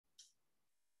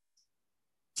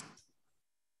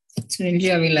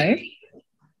Currently, are we live?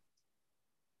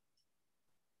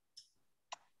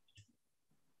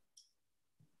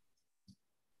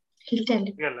 Yeah,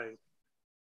 live.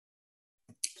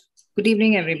 Good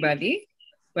evening, everybody.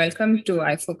 Welcome to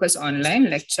iFocus Online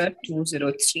Lecture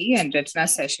 203 and Retina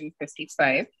Session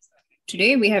 55.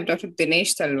 Today, we have Dr.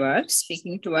 Dinesh Talwar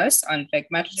speaking to us on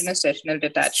Rhegmatogenous Retinal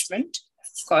Detachment,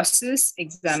 causes,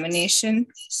 examination,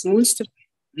 rules to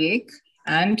break,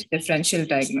 and differential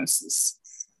diagnosis.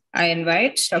 I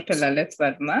invite Dr. Lalit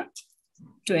Verma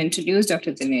to introduce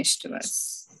Dr. Dinesh to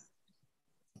us.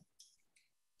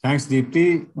 Thanks,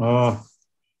 Deepti.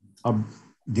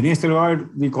 Dinesh Talwar,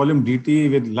 we call him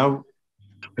DT with love,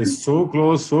 is so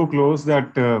close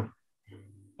that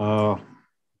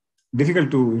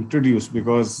difficult to introduce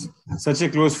because such a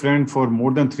close friend for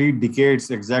more than 3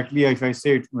 decades, exactly if I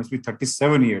say it must be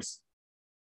 37 years.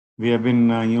 We have been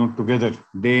together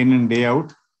day in and day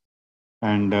out.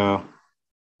 And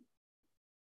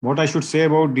what I should say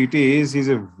about DT is he's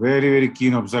a very, very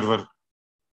keen observer.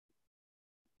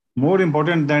 More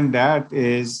important than that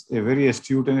is a very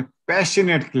astute and a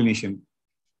passionate clinician.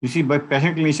 You see, by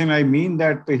passionate clinician, I mean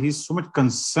that he's so much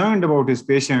concerned about his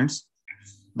patients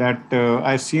that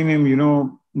I've seen him,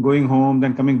 going home,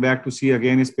 then coming back to see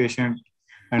again his patient.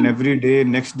 And every day,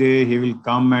 next day, he will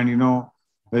come and,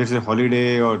 whether it's a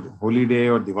holiday or holy day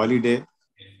or Diwali day,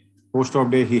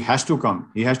 post-op day, he has to come.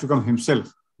 He has to come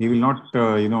himself. He will not,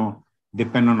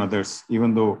 depend on others,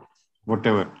 even though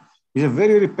whatever. He's a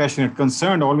very, very passionate,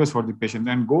 concerned always for the patient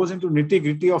and goes into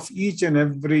nitty-gritty of each and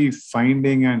every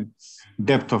finding and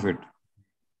depth of it.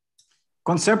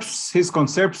 His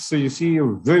concepts, you see,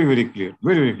 are very, very clear,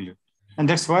 very, very clear. And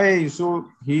that's why he is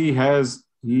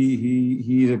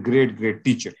a great, great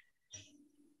teacher.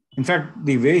 In fact,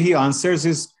 the way he answers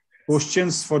his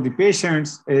questions for the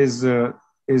patients is a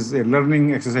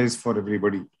learning exercise for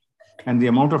everybody. And the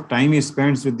amount of time he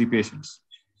spends with the patients.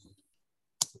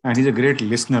 And he's a great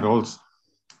listener also.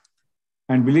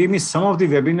 And believe me, some of the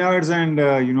webinars and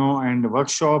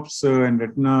workshops and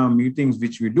retina meetings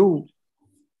which we do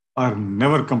are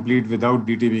never complete without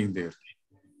DT being there.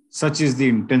 Such is the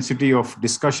intensity of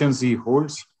discussions he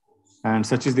holds, and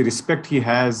such is the respect he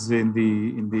has in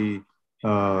the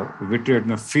vitreous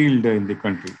retina field in the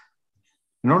country.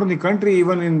 Not only country,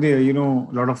 even in the a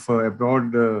lot of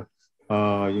abroad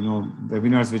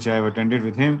webinars which I have attended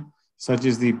with him. Such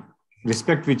is the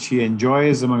respect which he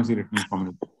enjoys amongst the retinal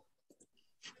community.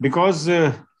 Because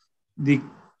the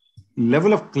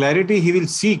level of clarity he will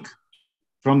seek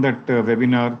from that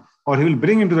webinar, or he will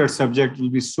bring into that subject, will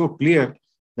be so clear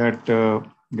that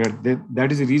that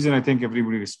is the reason I think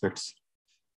everybody respects.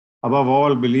 Above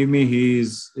all, believe me, he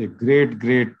is a great,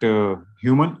 great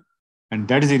human, and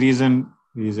that is the reason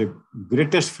he is the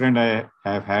greatest friend I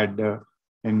have had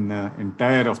in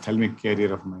entire ophthalmic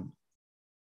career of mine.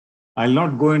 I'll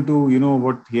not go into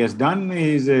what he has done.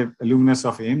 He is a alumnus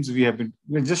of AIMS.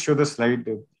 Let's just show the slide.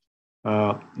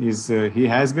 He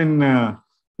has been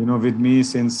with me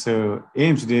since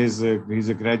AIMS days. He's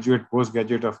a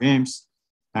postgraduate of AIMS,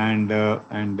 and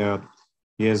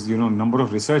he has number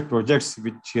of research projects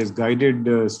which he has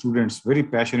guided students. Very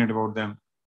passionate about them.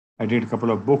 I did a couple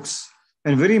of books,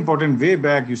 and very important. Way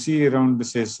back, you see around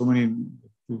 17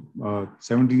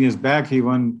 years back, he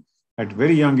won at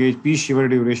very young age Peace Shiver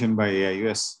Duration by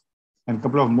AIUS, and a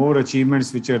couple of more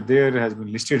achievements which are there has been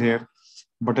listed here.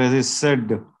 But as I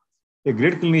said, a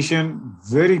great clinician,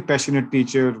 very passionate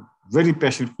teacher, very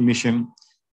passionate clinician,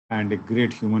 and a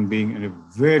great human being, and a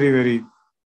very, very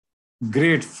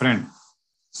great friend.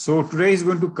 So today he's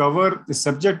going to cover the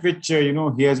subject which he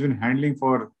has been handling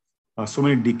for so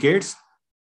many decades: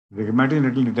 Rhegmatogenous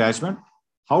Retinal Detachment.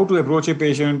 How to approach a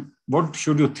patient, what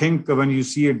should you think when you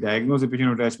see a diagnosis of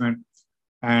patient detachment,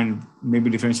 and maybe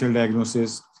differential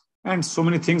diagnosis, and so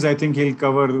many things. I think he'll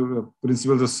cover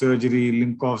principles of surgery,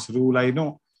 Linkoff's rule. I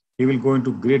know he will go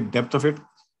into great depth of it.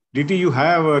 DT, you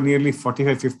have nearly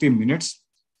 45-50 minutes,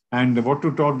 and what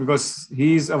to talk, because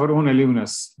he is our own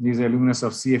alumnus. He's an alumnus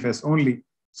of CFS only.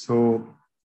 So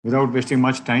without wasting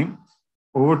much time,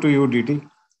 over to you, DT,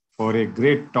 for a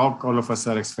great talk all of us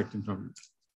are expecting from you.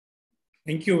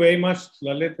 Thank you very much,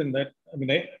 Lalit. And that,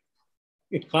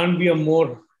 it can't be a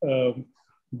more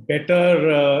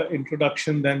better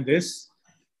introduction than this,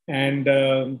 and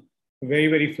very,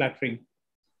 very flattering.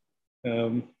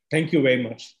 Thank you very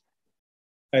much.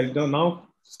 I'll now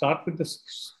start with the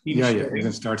screen sharing. Yeah, you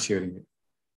can start sharing it.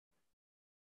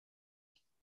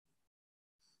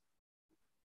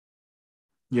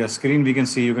 Yeah, screen we can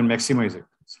see. You can maximize it.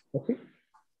 Okay.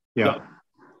 Yeah.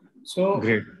 So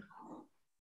great.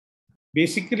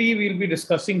 Basically, we'll be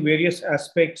discussing various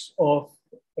aspects of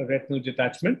retinal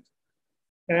detachment.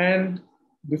 And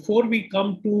before we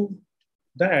come to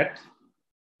that,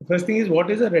 the first thing is,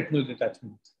 what is a retinal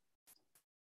detachment?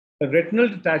 A retinal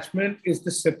detachment is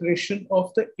the separation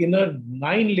of the inner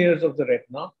 9 layers of the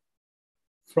retina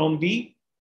from the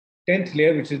 10th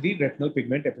layer, which is the retinal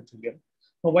pigment epithelium.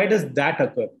 Now, why does that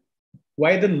occur?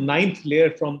 Why the 9th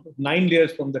layer from 9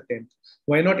 layers from the 10th?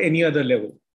 Why not any other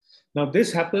level? Now,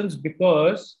 this happens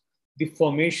because the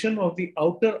formation of the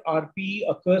outer RPE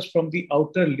occurs from the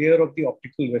outer layer of the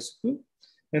optical vesicle,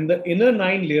 and the inner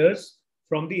 9 layers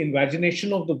from the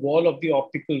invagination of the wall of the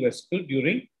optical vesicle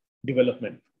during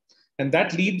development. And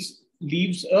that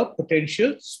leaves a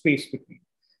potential space between.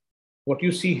 What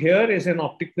you see here is an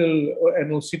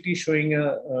OCT showing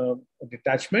a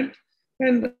detachment,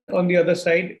 and on the other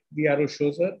side, the arrow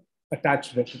shows a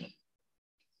attached retina.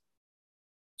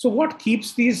 So what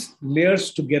keeps these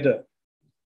layers together?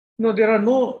 No, there are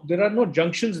no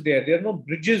junctions there. There are no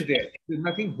bridges there. There's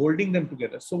nothing holding them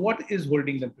together. So what is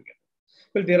holding them together?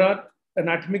 Well, there are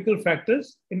anatomical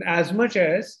factors in as much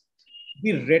as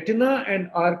the retina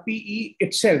and RPE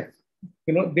itself,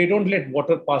 they don't let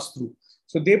water pass through.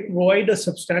 So they provide a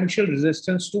substantial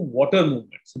resistance to water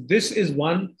movement. So this is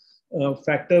one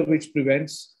factor which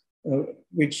prevents the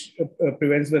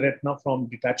retina from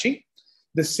detaching.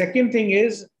 The second thing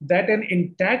is that an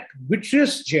intact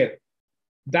vitreous gel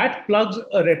that plugs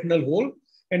a retinal hole,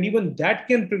 and even that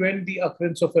can prevent the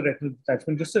occurrence of a retinal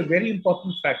detachment. This is a very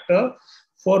important factor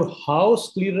for how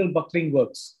scleral buckling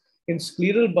works. In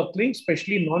scleral buckling,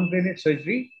 especially non-drainage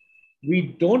surgery,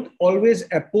 we don't always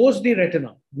oppose the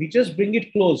retina. We just bring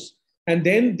it close. And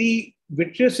then the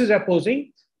vitreous is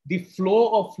opposing, the flow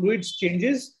of fluids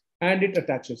changes, and it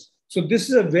attaches. So this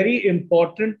is a very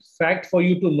important fact for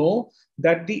you to know,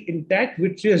 that the intact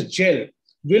vitreous gel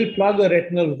will plug a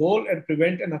retinal hole and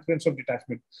prevent an occurrence of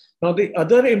detachment. Now, the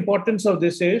other importance of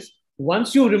this is,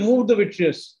 once you remove the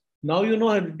vitreous, now you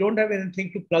don't have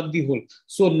anything to plug the hole.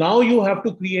 So now you have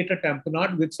to create a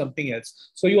tamponade with something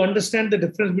else. So you understand the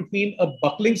difference between a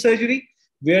buckling surgery,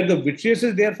 where the vitreous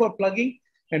is there for plugging,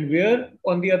 and where,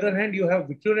 on the other hand, you have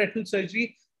vitreoretinal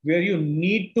surgery, where you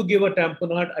need to give a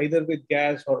tamponade either with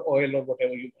gas or oil or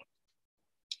whatever you want.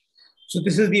 So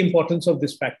this is the importance of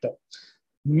this factor.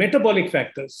 Metabolic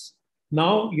factors.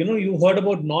 Now, you heard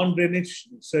about non-drainage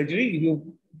surgery.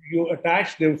 You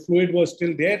attached, the fluid was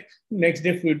still there. Next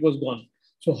day, fluid was gone.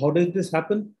 So how does this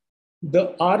happen?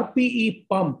 The RPE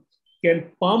pump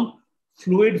can pump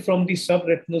fluid from the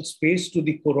subretinal space to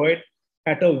the choroid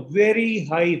at a very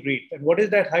high rate. And what is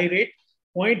that high rate?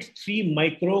 0.3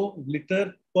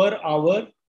 microliter per hour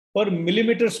per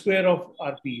millimeter square of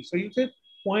RPE. So you say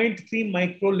 0.3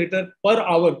 microliter per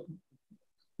hour.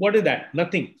 What is that?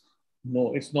 Nothing.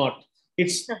 No, it's not.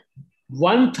 It's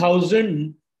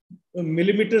 1,000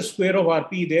 millimeter square of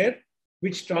RPE there,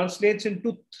 which translates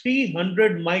into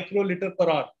 300 microliter per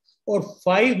hour, or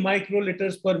 5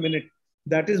 microliters per minute.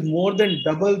 That is more than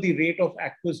double the rate of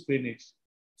aqueous drainage.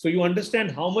 So you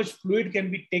understand how much fluid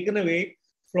can be taken away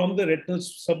from the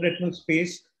subretinal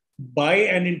space by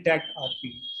an intact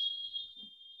RPE.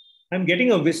 I'm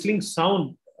getting a whistling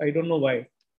sound. I don't know why.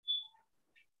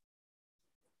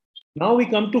 Now we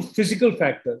come to physical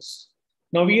factors.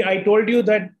 Now I told you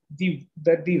that the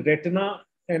retina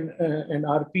and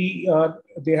RPE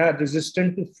they are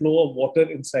resistant to flow of water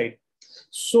inside.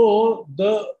 So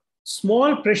the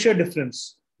small pressure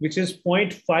difference, which is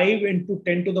 0.5 into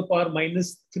 10 to the power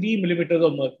minus 3 millimeters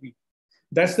of mercury,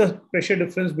 that's the pressure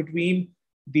difference between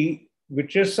the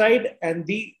vitreous side and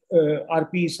the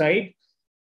RPE side,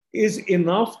 is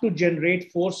enough to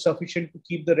generate force sufficient to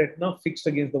keep the retina fixed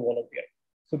against the wall of the eye.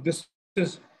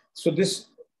 So this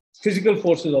physical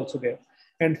force is also there.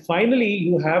 And finally,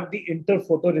 you have the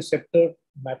interphotoreceptor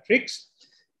matrix.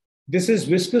 This is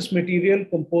viscous material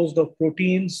composed of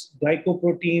proteins,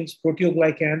 glycoproteins,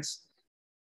 proteoglycans.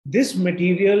 This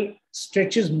material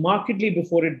stretches markedly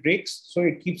before it breaks, so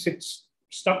it keeps it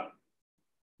stuck.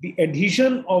 The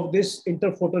adhesion of this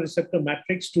interphotoreceptor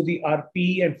matrix to the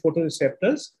RPE and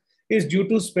photoreceptors is due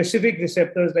to specific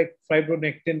receptors like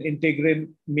fibronectin, integrin,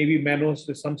 maybe mannose.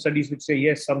 There's some studies which say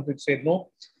yes, some which say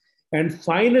no. And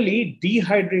finally,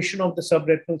 dehydration of the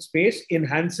subretinal space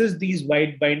enhances these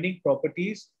wide binding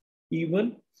properties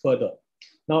even further.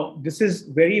 Now, this is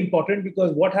very important,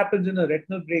 because what happens in a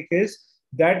retinal break is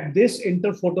that this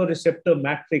interphotoreceptor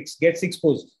matrix gets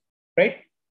exposed, right?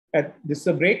 This is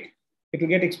a break, it will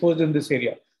get exposed in this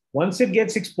area. Once it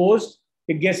gets exposed,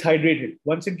 it gets hydrated.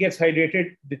 Once it gets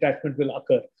hydrated, detachment will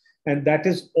occur. And that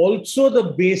is also the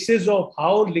basis of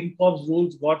how Linkov's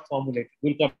rules got formulated.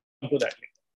 We'll come to that later.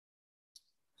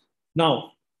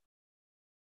 Now,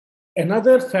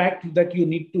 another fact that you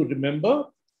need to remember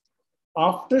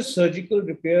after surgical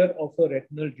repair of a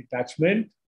retinal detachment,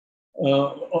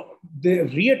 the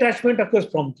reattachment occurs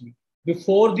promptly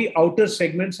before the outer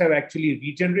segments have actually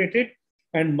regenerated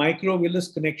and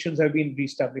microvillus connections have been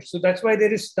reestablished. So that's why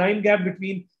there is time gap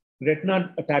between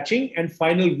retina attaching and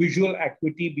final visual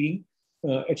acuity being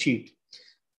achieved.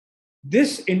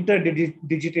 This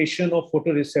interdigitation of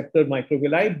photoreceptor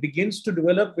microvilli begins to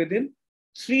develop within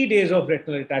 3 days of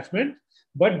retinal attachment,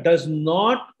 but does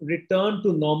not return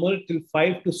to normal till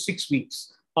 5 to 6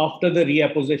 weeks after the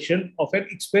reapposition of an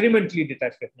experimentally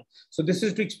detached retina. So this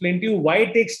is to explain to you why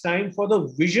it takes time for the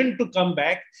vision to come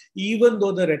back, even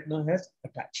though the retina has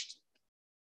attached.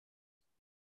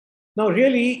 Now,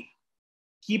 really,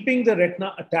 keeping the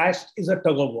retina attached is a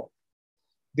tug of war.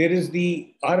 There is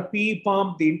the RPE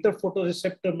pump, the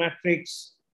interphotoreceptor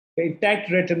matrix, the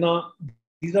intact retina.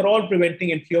 These are all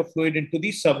preventing entry of fluid into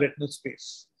the subretinal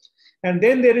space. And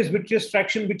then there is vitreous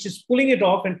traction, which is pulling it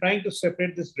off and trying to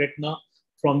separate this retina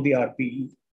from the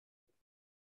RPE.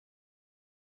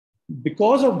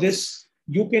 Because of this,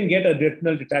 you can get a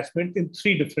retinal detachment in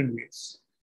 3 different ways.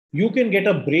 You can get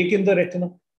a break in the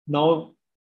retina. Now,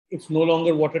 it's no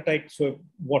longer watertight, so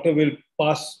water will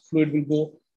pass, fluid will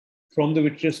go from the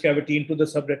vitreous cavity into the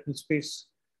subretinal space.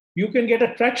 You can get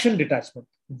a traction detachment,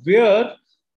 where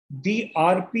the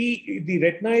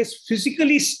retina is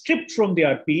physically stripped from the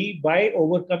RPE by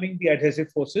overcoming the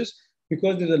adhesive forces,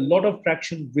 because there's a lot of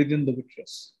traction within the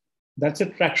vitreous. That's a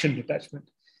traction detachment.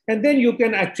 And then you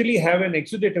can actually have an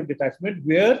exudative detachment,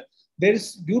 where there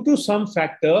is, due to some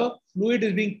factor, fluid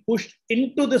is being pushed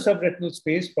into the subretinal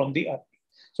space from the RPE.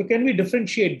 So can we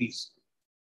differentiate these?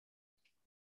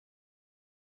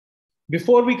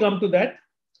 Before we come to that,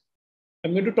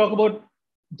 I'm going to talk about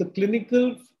the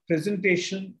clinical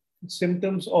presentation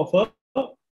symptoms of a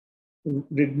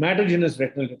rhegmatogenous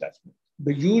retinal detachment.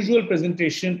 The usual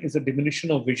presentation is a diminution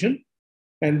of vision,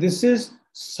 and this is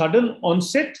sudden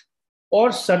onset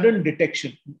or sudden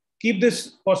detection. Keep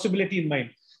this possibility in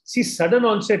mind. See, sudden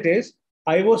onset is,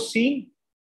 I was seeing,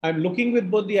 I'm looking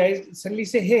with both the eyes, suddenly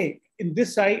say, hey, in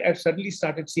this eye, I've suddenly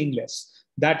started seeing less.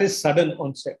 That is sudden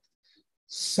onset.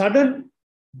 Sudden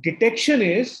detection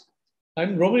is,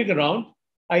 I'm roaming around,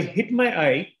 I hit my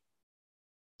eye,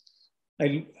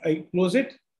 I close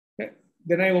it,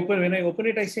 then I open, when I open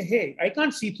it, I say, hey, I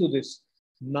can't see through this.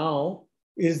 Now,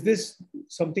 is this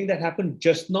something that happened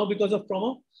just now because of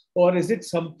trauma? Or is it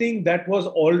something that was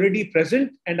already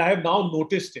present and I have now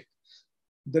noticed it?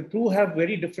 The two have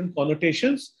very different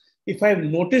connotations. If I have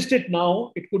noticed it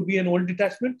now, it could be an old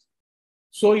detachment.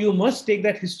 So you must take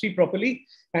that history properly.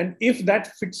 And if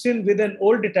that fits in with an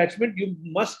old detachment, you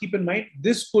must keep in mind,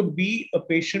 this could be a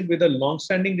patient with a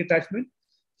long-standing detachment.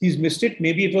 He's missed it.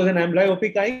 Maybe it was an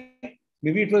amblyopic eye.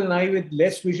 Maybe it was an eye with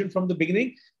less vision from the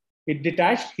beginning. It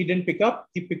detached. He didn't pick up.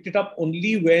 He picked it up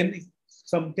only when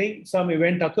some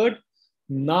event occurred.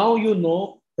 Now you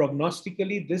know,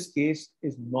 prognostically, this case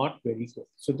is not very good.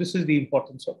 So this is the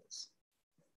importance of this.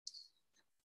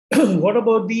 What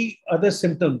about the other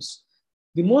symptoms?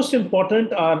 The most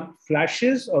important are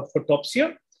flashes or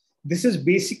photopsia. This is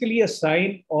basically a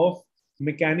sign of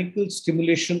mechanical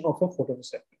stimulation of a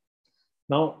photoreceptor.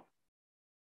 Now,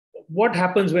 what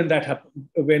happens when that happens,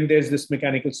 when there's this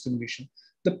mechanical stimulation?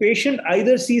 The patient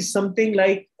either sees something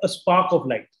like a spark of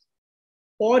light,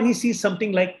 or he sees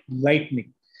something like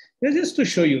lightning. Just to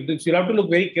show you, you'll have to look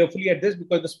very carefully at this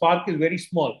because the spark is very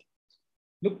small.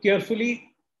 Look carefully.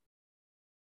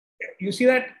 You see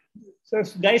that? So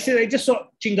if guy says, I just saw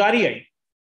chingari eye.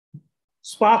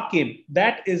 Spark came.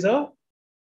 That is a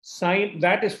sign,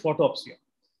 that is photopsia.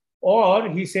 Or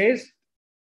he says,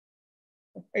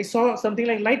 I saw something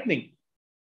like lightning.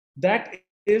 That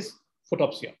is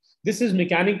photopsia. This is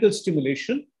mechanical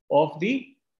stimulation of the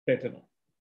retina.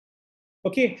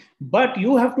 Okay, but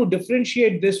you have to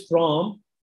differentiate this from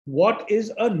what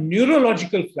is a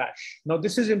neurological flash. Now,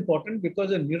 this is important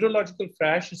because a neurological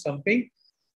flash is something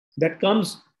that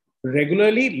comes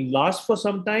regularly, lasts for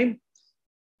some time,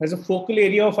 has a focal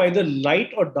area of either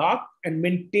light or dark, and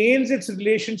maintains its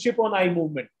relationship on eye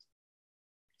movement.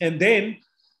 And then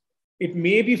it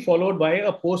may be followed by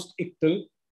a post-ictal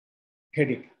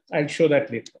headache. I'll show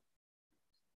that later.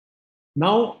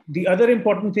 Now, the other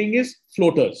important thing is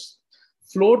floaters.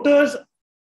 Floaters,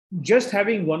 just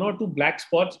having 1 or 2 black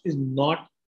spots is not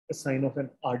a sign of an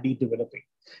RD developing.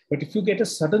 But if you get a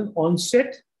sudden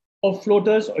onset of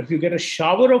floaters, or if you get a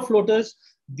shower of floaters,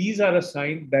 these are a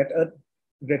sign that a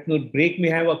retinal break may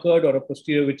have occurred or a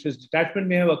posterior vitreous detachment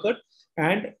may have occurred,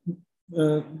 and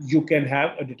you can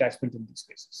have a detachment in these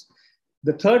cases.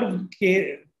 The third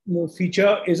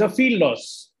feature is a field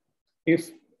loss. If,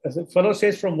 as a fellow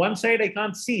says, from one side I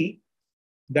can't see,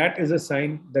 that is a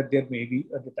sign that there may be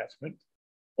a detachment.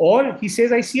 Or he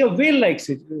says, I see a whale-like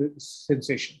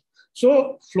sensation.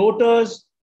 So floaters,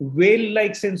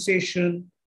 whale-like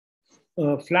sensation,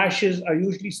 flashes are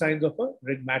usually signs of a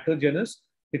rhegmatogenous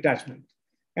detachment.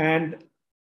 And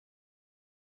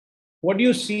what do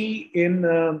you see in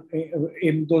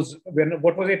those,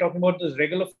 what was I talking about, those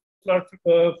regular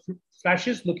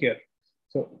flashes? Look here.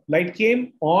 So light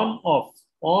came, on, off,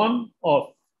 on,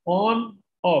 off, on,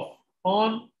 off,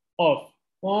 on, off,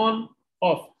 on,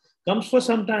 off. Comes for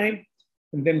some time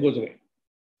and then goes away.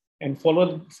 And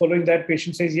following that,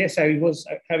 patient says, yes, I was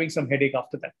having some headache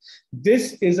after that.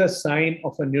 This is a sign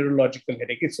of a neurological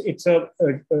headache. It's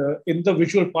in the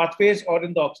visual pathways or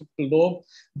in the occipital lobe,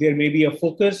 there may be a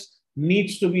focus,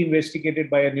 needs to be investigated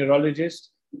by a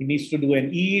neurologist. He needs to do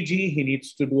an EEG, he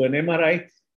needs to do an MRI,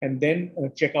 and then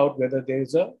check out whether there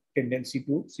is a tendency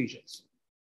to seizures.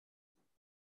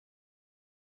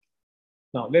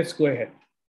 Now, let's go ahead.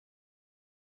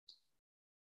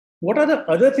 What are the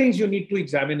other things you need to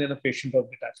examine in a patient of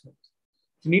detachment?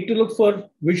 You need to look for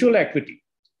visual acuity.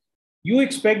 You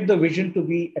expect the vision to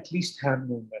be at least hand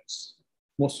movements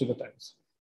most of the times.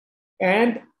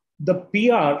 And the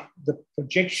PR, the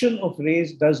projection of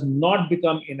rays, does not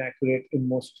become inaccurate in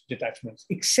most detachments,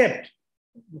 except,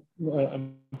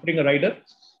 I'm putting a rider,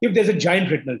 if there's a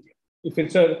giant retinal tear. If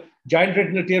it's a giant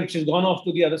retinal tear which has gone off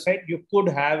to the other side, you could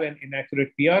have an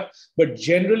inaccurate PR. But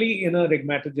generally in a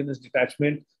rhegmatogenous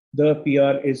detachment, the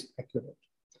PR is accurate.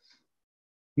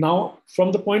 Now,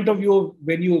 from the point of view of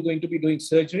when you're going to be doing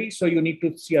surgery, so you need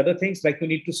to see other things, like you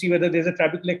need to see whether there's a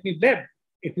trabeculectomy bleb.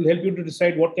 It will help you to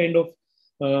decide what kind of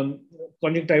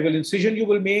conjunctival incision you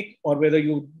will make, or whether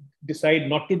you decide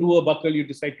not to do a buccal, you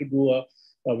decide to do a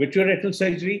vitreoretinal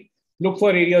surgery. Look for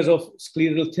areas of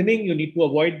scleral thinning. You need to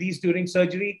avoid these during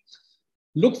surgery.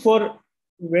 Look for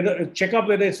check up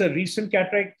whether it's a recent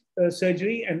cataract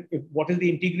surgery, and what is the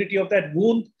integrity of that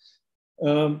wound.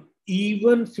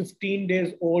 Even 15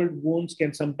 days old wounds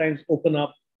can sometimes open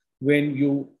up when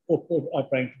you are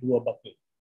trying to do a buccal.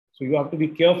 So you have to be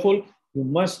careful. You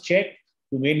must check.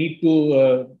 You may need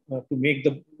to make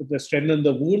the strengthen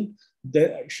the wound.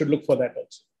 They should look for that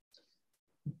also.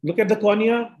 Look at the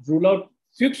cornea. Rule out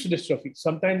Fuchs dystrophy.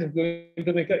 Sometimes if you're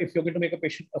going to make a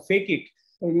patient a fake it,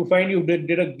 you find you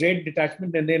did a great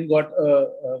detachment and then got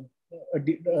a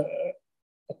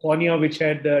cornea which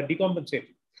had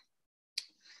decompensated.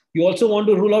 You also want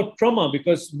to rule out trauma,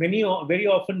 because very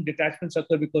often detachments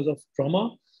occur because of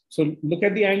trauma. So look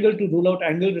at the angle to rule out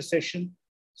angle recession,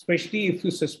 especially if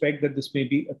you suspect that this may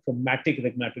be a traumatic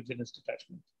rhegmatogenous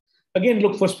detachment. Again,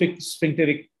 look for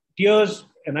sphincteric tears,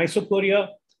 anisocoria,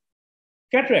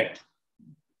 cataract.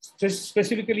 Just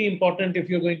specifically important if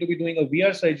you're going to be doing a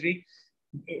VR surgery,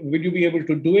 will you be able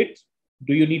to do it?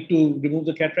 Do you need to remove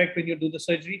the cataract when you do the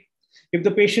surgery? If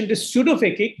the patient is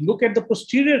pseudophakic, look at the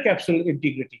posterior capsule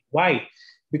integrity. Why?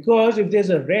 Because if there's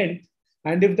a rent,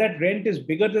 and if that rent is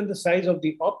bigger than the size of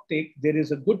the optic, there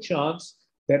is a good chance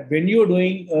that when you're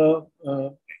doing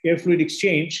air fluid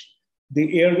exchange,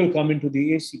 the air will come into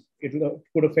the AC. It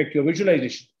could affect your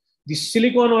visualization. The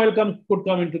silicone oil could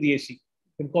come into the AC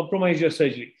and compromise your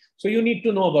surgery. So you need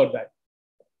to know about that.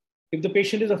 If the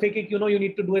patient is aphakic, you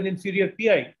need to do an inferior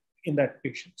PI in that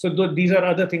patient. So these are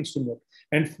other things to note.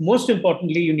 And most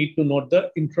importantly, you need to note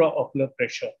the intraocular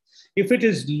pressure. If it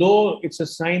is low, it's a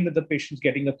sign that the patient's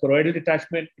getting a choroidal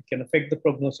detachment. It can affect the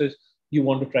prognosis. You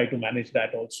want to try to manage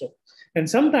that also. And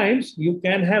sometimes you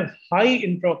can have high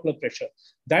intraocular pressure.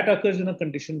 That occurs in a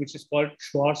condition which is called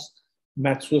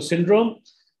Schwarz-Matsuo syndrome.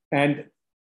 And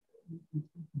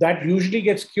that usually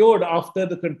gets cured after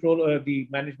the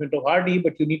management of RD,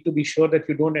 but you need to be sure that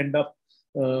you don't end up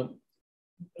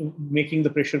making the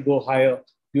pressure go higher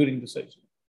during the surgery.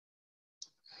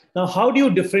 Now, how do you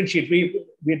differentiate? We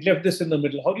had left this in the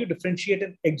middle. How do you differentiate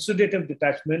an exudative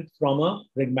detachment from a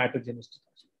rhegmatogenous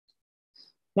detachment?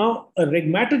 Now, a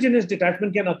rhegmatogenous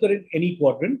detachment can occur in any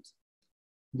quadrant,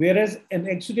 whereas an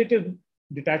exudative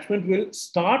detachment will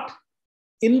start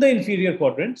in the inferior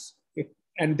quadrants,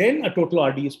 and then a total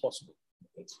RD is possible,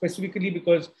 specifically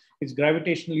because it's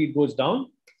gravitationally, it goes down.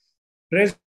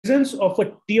 Presence of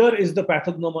a tear is the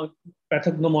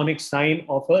pathognomonic sign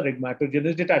of a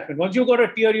rhegmatogenous detachment. Once you've got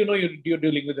a tear, you're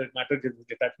dealing with a rhegmatogenous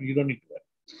detachment. You don't need to worry.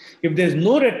 If there's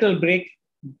no retinal break,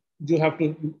 you have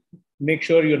to make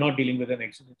sure you're not dealing with an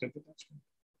exudative detachment.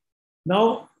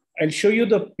 Now, I'll show you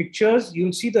the pictures.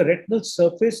 You'll see the retinal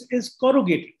surface is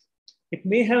corrugated. It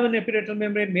may have an epiretinal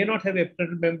membrane, may not have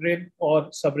epiretinal membrane or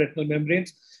subretinal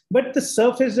membranes, but the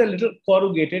surface is a little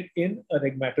corrugated in a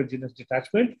rhegmatogenous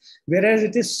detachment, whereas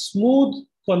it is smooth,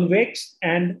 convex,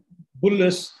 and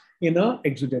bullous in an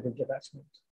exudative detachment.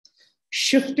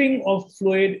 Shifting of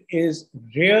fluid is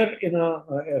rare in a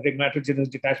rhegmatogenous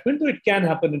detachment, though it can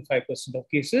happen in 5% of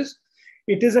cases.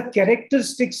 It is a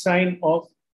characteristic sign of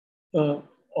a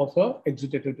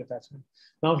exudative detachment.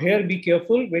 Now here, be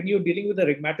careful when you're dealing with a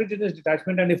rhegmatogenous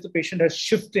detachment, and if the patient has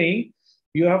shifting,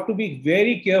 you have to be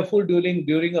very careful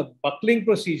during a buckling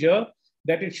procedure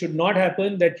that it should not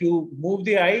happen that you move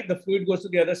the eye, the fluid goes to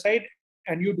the other side,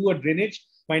 and you do a drainage,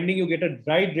 finding you get a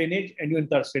dry drainage and you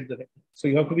incarcerate the retina. So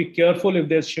you have to be careful if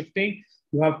there's shifting.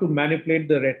 You have to manipulate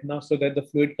the retina so that the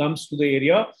fluid comes to the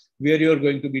area where you're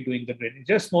going to be doing the drainage.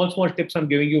 Just small tips I'm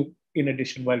giving you in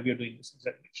addition while we are doing this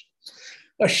examination.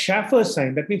 A Schaffer's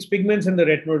sign, that means pigments in the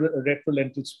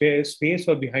retrolental space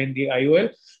or behind the IOL,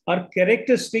 are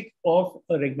characteristic of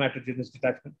a rhegmatogenous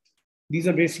detachment. These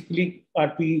are basically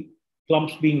RP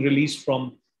clumps being released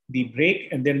from the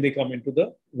break, and then they come into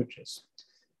the vitreous.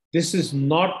 This is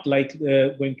not like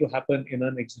going to happen in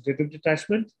an exudative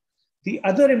detachment. The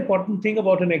other important thing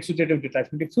about an exudative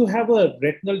detachment, if you have a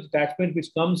retinal detachment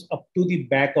which comes up to the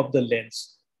back of the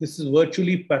lens, this is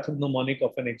virtually pathognomonic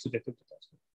of an exudative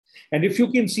detachment. And if you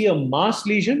can see a mass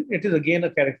lesion, it is again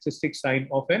a characteristic sign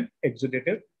of an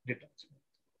exudative detachment.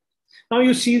 Now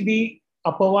you see the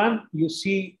upper one, you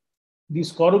see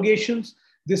these corrugations.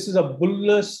 This is a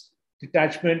bullous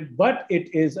detachment, but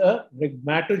it is a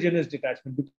rhegmatogenous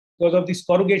detachment. Because of these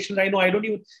corrugations, I know I don't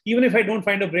even if I don't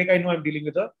find a break, I know I'm dealing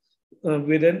with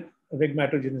an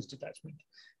rhegmatogenous detachment.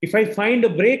 If I find a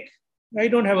break, I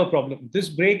don't have a problem. This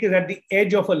break is at the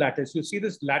edge of a lattice. You see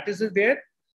this lattice is there.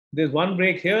 There's one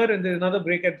break here and there's another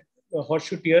break at a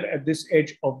horseshoe tear at this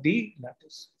edge of the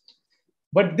lattice.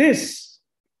 But this,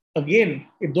 again,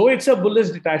 though it's a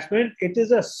bullous detachment, it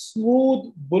is a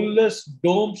smooth, bullous,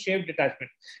 dome-shaped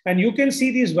detachment. And you can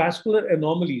see these vascular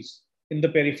anomalies in the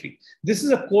periphery. This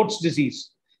is a Coates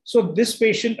disease. So this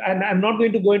patient, and I'm not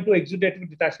going to go into exudative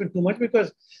detachment too much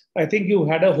because I think you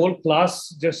had a whole class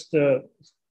just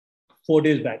 4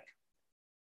 days back.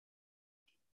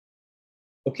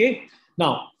 Okay.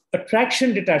 Now, a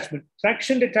traction detachment.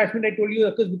 Traction detachment, I told you,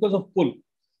 occurs because of pull.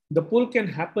 The pull can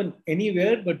happen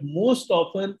anywhere, but most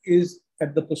often is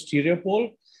at the posterior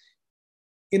pole.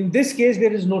 In this case,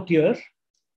 there is no tear.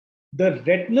 The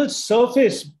retinal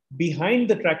surface behind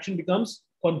the traction becomes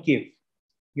concave,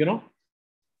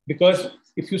 because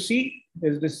if you see,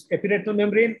 there's this epiretinal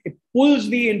membrane, it pulls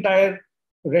the entire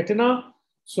retina.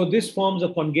 So this forms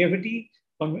a concavity,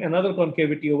 another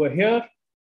concavity over here,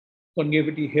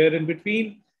 concavity here in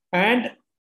between. And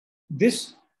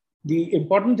this, the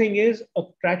important thing is a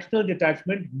tractional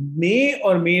detachment may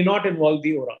or may not involve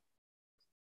the ora.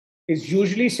 It's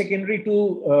usually secondary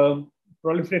to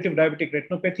proliferative diabetic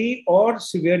retinopathy or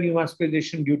severe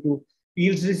neovascularization due to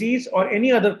Peel's disease or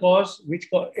any other cause,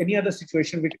 any other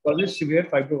situation which causes severe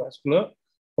fibrovascular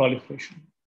proliferation.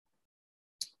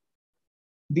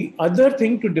 The other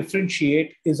thing to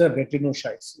differentiate is a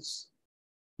retinoschisis.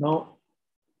 Now,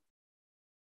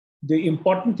 the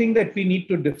important thing that we need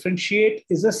to differentiate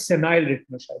is a senile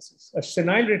retinoschisis. A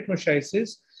senile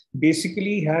retinoschisis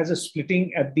basically has a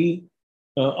splitting at the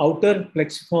outer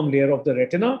plexiform layer of the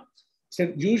retina.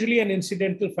 It's usually an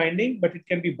incidental finding, but it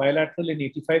can be bilateral in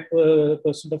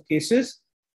 85% of cases.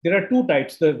 There are two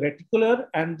types, the reticular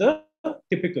and the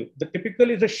typical. The typical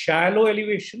is a shallow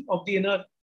elevation of the inner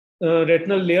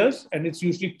retinal layers, and it's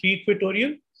usually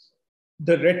pre-equatorial.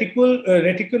 The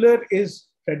reticular is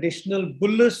traditional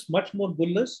bullous, much more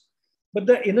bullous, but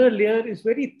the inner layer is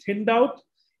very thinned out.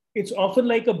 It's often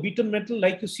like a beaten metal,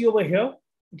 like you see over here.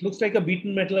 It looks like a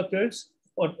beaten metal appearance,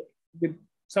 or with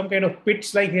some kind of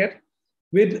pits like here.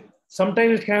 With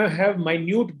sometimes it can have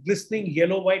minute glistening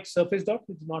yellow-white surface dot,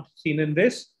 which is not seen in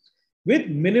this, with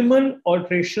minimal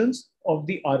alterations of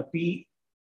the RP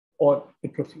or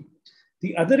atrophy.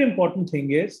 The other important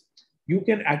thing is you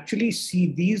can actually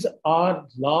see these are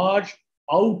large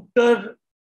outer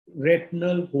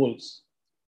retinal holes,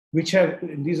 which have,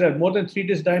 these are more than 3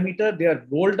 disc diameter. They are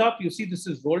rolled up. You see this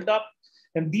is rolled up.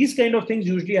 And these kind of things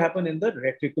usually happen in the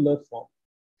reticular form.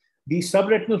 The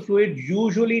subretinal fluid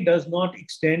usually does not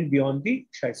extend beyond the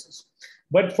schisis.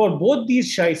 But for both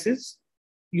these schisis,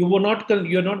 you're not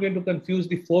going to confuse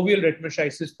the foveal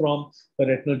retinoschisis from a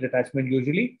retinal detachment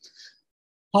usually.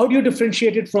 How do you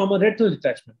differentiate it from a retinal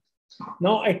detachment?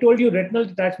 Now, I told you retinal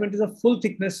detachment is a full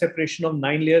thickness separation of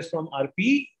 9 layers from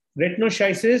RP.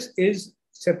 Retinoschisis is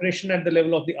separation at the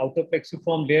level of the outer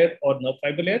plexiform layer or nerve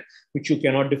fiber layer, which you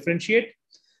cannot differentiate.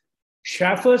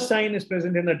 Schaffer's sign is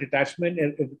present in a detachment,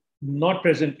 not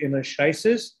present in a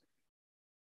schisis.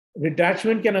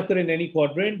 Detachment can occur in any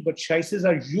quadrant, but schisis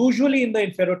are usually in the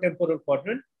inferotemporal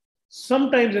quadrant.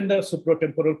 sometimes in the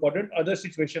supratemporal quadrant. Other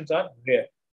situations are rare.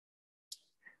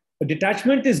 The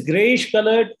detachment is grayish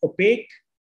colored, opaque.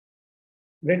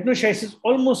 Retinoschisis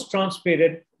almost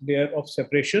transparent layer of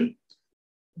separation.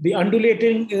 The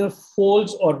undulating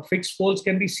folds or fixed folds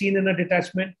can be seen in a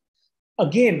detachment.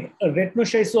 Again, a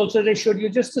retinoschisis also, as I showed you,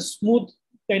 just a smooth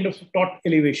kind of taut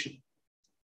elevation.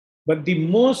 But the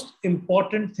most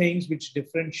important things which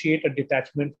differentiate a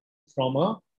detachment from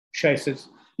a schisis.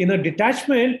 In a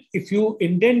detachment, if you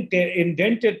indent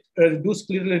it, do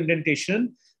scleral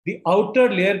indentation, the outer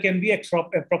layer can be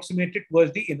approximated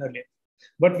towards the inner layer.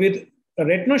 But with a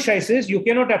retinoschisis, you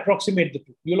cannot approximate the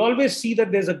two. You'll always see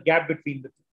that there's a gap between the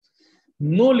two.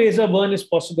 No laser burn is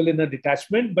possible in a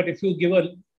detachment, but if you give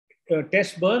a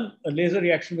test burn, a laser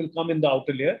reaction will come in the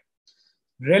outer layer.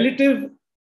 Relative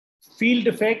field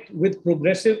effect with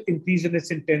progressive increase in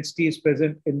its intensity is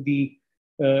present in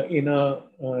a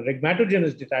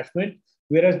rhegmatogenous detachment,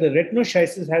 whereas the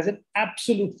retinoschisis has an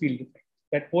absolute field effect.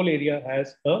 That whole area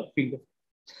has a field effect.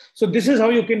 So this is how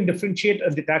you can differentiate a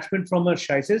detachment from a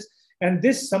schisis. And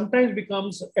this sometimes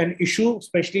becomes an issue,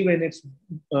 especially when it's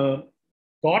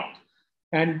taught,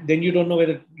 and then you don't know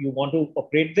whether you want to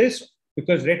operate this,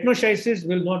 because retinoschisis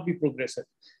will not be progressive.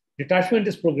 Detachment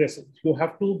is progressive. You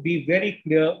have to be very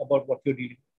clear about what you're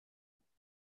dealing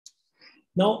with.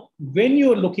 Now, when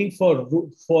you're looking for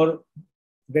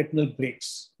retinal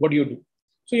breaks, what do?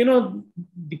 So,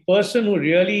 the person who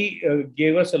really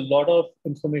gave us a lot of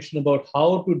information about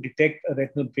how to detect a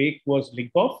retinal break was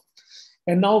Linkoff.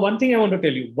 And now one thing I want to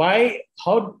tell you,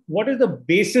 what is the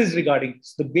basis regarding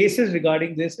this? The basis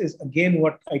regarding this is, again,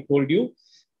 what I told you.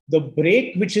 The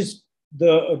break, which is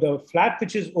the flap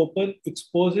which is open,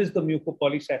 exposes the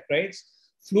mucopolysaccharides.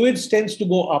 Fluids tends to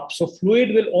go up. So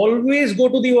fluid will always go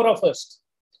to the aura first.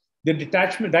 The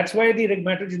detachment, that's why the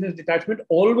rhegmatogenous detachment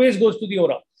always goes to the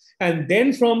aura. And then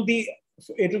it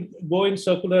will go in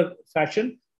circular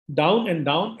fashion, down,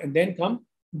 and then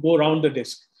go around the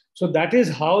disc. So that is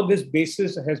how this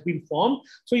basis has been formed.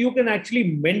 So you can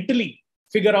actually mentally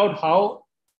figure out how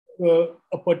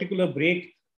a particular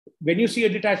break, when you see a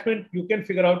detachment, you can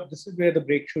figure out this is where the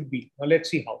break should be. Now let's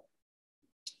see how.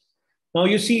 Now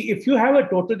you see, if you have a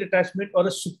total detachment or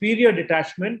a superior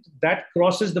detachment, that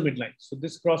crosses the midline. So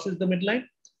this crosses the midline.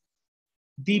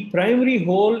 The primary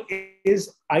hole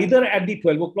is either at the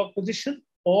 12 o'clock position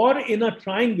or in a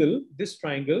triangle, this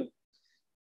triangle,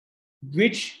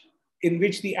 in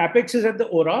which the apex is at the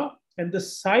aura and the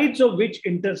sides of which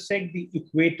intersect the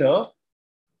equator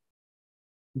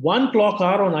 1 clock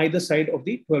hour on either side of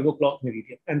the 12 o'clock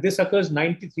meridian. And this occurs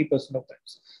 93% of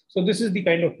times. So this is the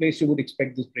kind of place you would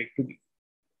expect this break to be.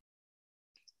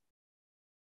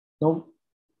 Now,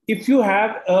 if you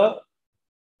have a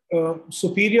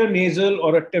superior nasal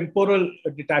or a temporal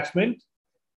detachment,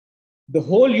 the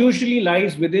hole usually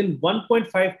lies within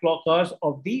 1.5 clock hours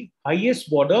of the highest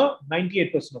border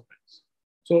 98% of times.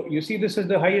 So you see, this is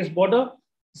the highest border.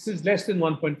 This is less than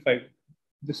 1.5.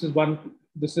 This is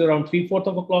around 3/4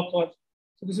 of a clock hour.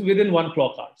 So this is within 1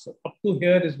 clock hour. So up to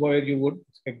here is where you would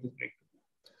expect this break.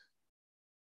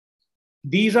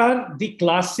 These are the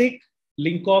classic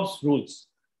Linkoff's rules.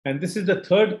 And this is the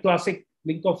third classic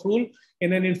Linkoff rule.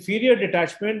 In an inferior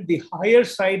detachment, the higher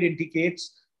side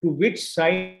indicates to which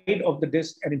side of the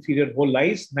disc an inferior hole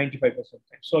lies 95% of the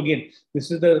time. So again,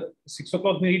 this is the 6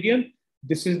 o'clock meridian.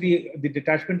 This is the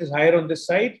detachment is higher on this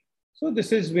side. So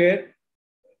this is where,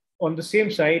 on the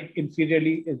same side,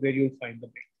 inferiorly is where you'll find the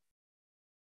break.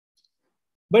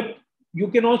 But you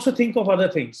can also think of other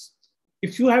things.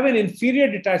 If you have an inferior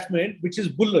detachment, which is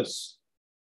bullous,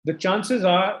 the chances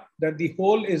are that the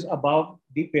hole is above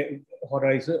the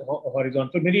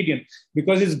horizontal meridian,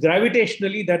 because it's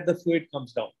gravitationally that the fluid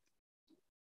comes down.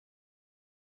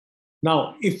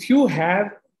 Now, if you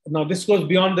have, now this goes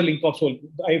beyond the Linkoff rule.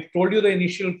 I've told you the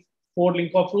initial 4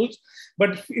 Linkoff rules,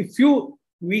 but if you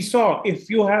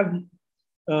have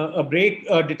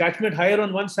a detachment higher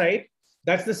on one side,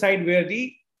 that's the side where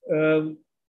the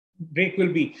break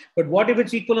will be. But what if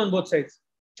it's equal on both sides?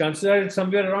 Chances are it's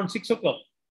somewhere around 6 o'clock.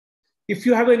 If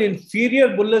you have an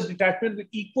inferior bullous detachment with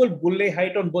equal bullae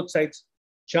height on both sides,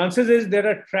 chances is there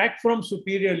are track from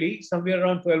superiorly somewhere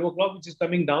around 12 o'clock, which is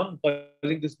coming down,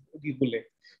 causing these bullae.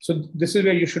 So this is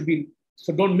where you should be.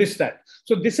 So don't miss that.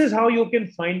 So this is how you can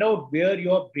find out where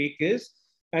your break is.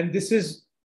 And this is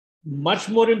much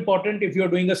more important if you're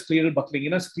doing a scleral buckling.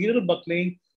 In a scleral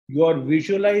buckling, your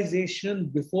visualization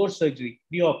before surgery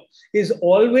is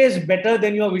always better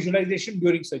than your visualization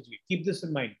during surgery. Keep this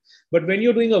in mind. But when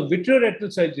you're doing a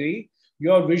vitreoretinal surgery,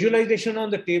 your visualization on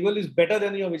the table is better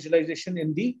than your visualization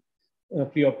in the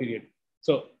pre-op period.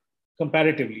 So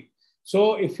comparatively.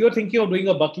 So if you're thinking of doing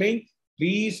a buckling,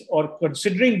 please, or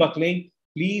considering buckling,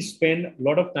 please spend a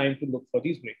lot of time to look for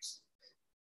these breaks.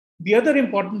 The other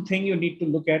important thing you need to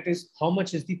look at is how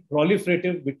much is the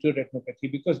proliferative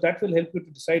vitreoretinopathy, because that will help you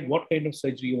to decide what kind of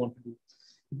surgery you want to do.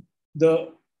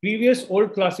 The previous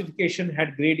old classification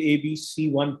had grade A, B, C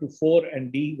 1 to 4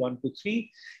 and D 1 to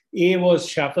 3. A was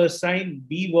Schaffer's sign,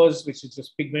 B was, which is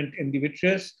just pigment in the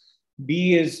vitreous,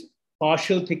 B is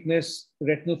partial thickness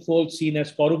retinal fold seen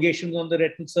as corrugations on the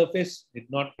retinal surface, did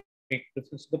not make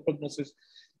difference to the prognosis.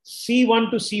 C1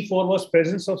 to C4 was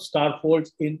presence of star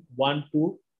folds in 1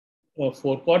 to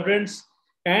 4 quadrants,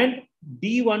 and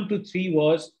D1 to 3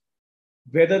 was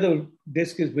whether the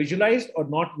disc is visualized or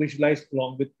not visualized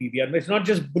along with PVR. It's not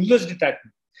just bullous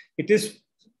detachment. It is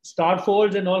star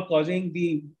folds and all causing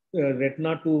the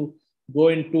retina to go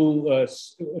into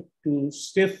to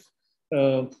stiff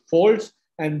folds,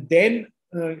 and then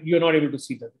you're not able to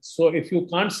see the disc. So if you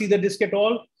can't see the disc at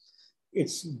all,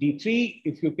 it's D3.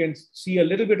 If you can see a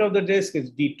little bit of the disc, it's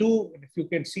D2. And if you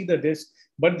can see the disc,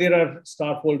 but there are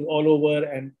star folds all over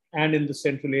and in the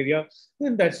central area,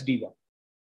 then that's D1.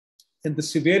 And the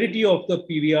severity of the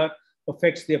PVR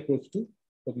affects the approach to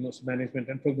prognosis management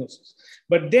and prognosis.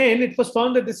 But then it was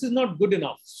found that this is not good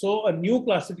enough. So a new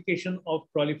classification of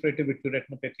proliferative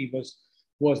vitreoretinopathy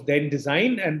was then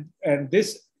designed, and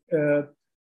this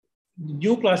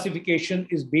new classification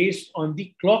is based on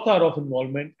the clock hour of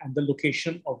involvement and the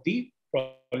location of the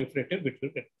proliferative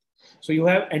vitreoretinopathy. So you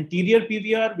have anterior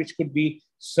PVR, which could be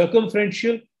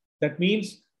circumferential. That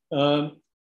means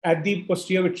at the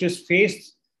posterior vitreous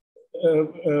face,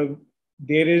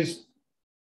 there is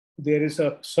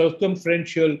a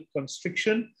circumferential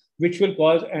constriction, which will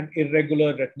cause an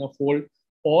irregular retina fold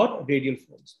or radial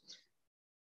folds.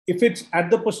 If it's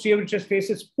at the posterior vitreous face,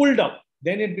 it's pulled up,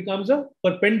 then it becomes a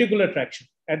perpendicular traction,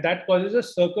 and that causes a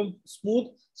smooth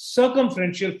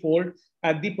circumferential fold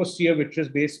at the posterior vitreous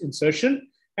base insertion.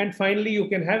 And finally, you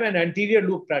can have an anterior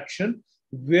loop traction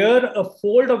where a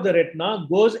fold of the retina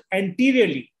goes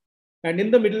anteriorly, and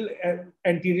in the middle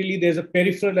anteriorly, there's a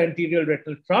peripheral anterior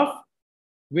retinal trough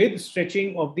with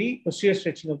stretching of the posterior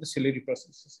stretching of the ciliary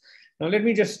processes. Now, let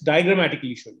me just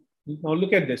diagrammatically show you. Now,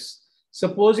 look at this.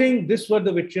 Supposing this were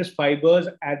the vitreous fibers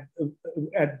at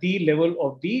the level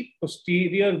of the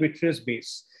posterior vitreous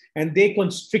base, and they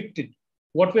constricted,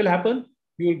 what will happen?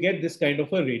 You will get this kind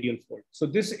of a radial fold. So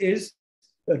this is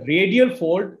a radial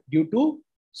fold due to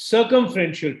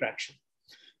circumferential traction.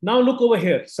 Now look over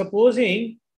here.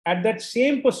 Supposing at that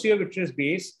same posterior vitreous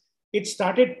base, it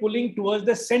started pulling towards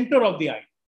the center of the eye.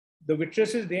 The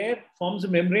vitreous is there, forms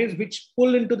membranes which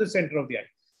pull into the center of the eye.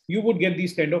 You would get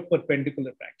these kind of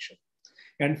perpendicular traction.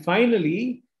 And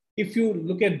finally, if you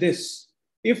look at this,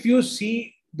 if you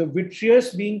see the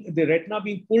retina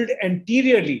being pulled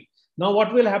anteriorly, now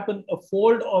what will happen? A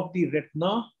fold of the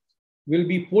retina will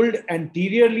be pulled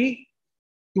anteriorly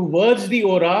towards the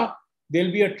ora.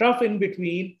 There'll be a trough in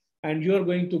between, and you're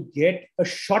going to get a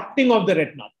shortening of the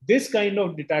retina. This kind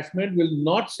of detachment will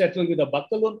not settle with a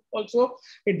buckle also.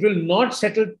 It will not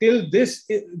settle till this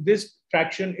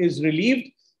traction is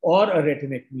relieved or a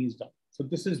retinectomy is done. So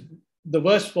this is the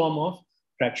worst form of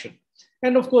traction.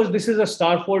 And of course, this is a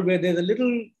star fold where there's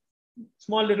a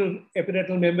small little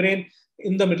epiretinal membrane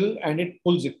in the middle, and it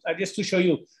pulls it. Just to show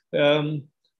you,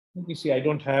 let me see, I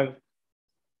don't have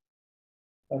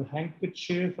a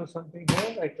handkerchief or something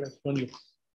here.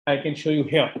 I can show you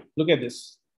here. Look at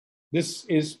this. This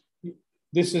is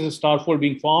a star fold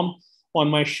being formed on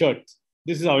my shirt.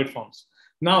 This is how it forms.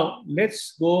 Now,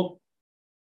 let's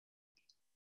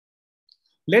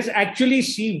actually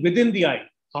see within the eye.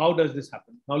 How does this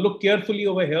happen? Now look carefully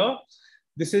over here.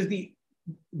 This is the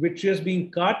vitreous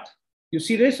being cut. You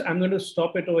see this? I'm going to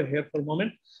stop it over here for a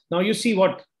moment. Now you see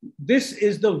what? This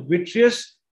is the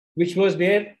vitreous which was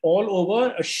there all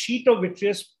over, a sheet of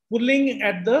vitreous pulling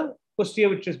at the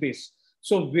posterior vitreous base.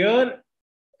 So where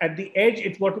at the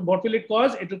edge, what will it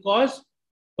cause? It will cause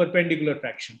perpendicular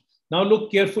traction. Now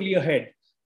look carefully ahead.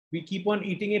 We keep on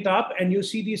eating it up, and you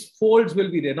see these folds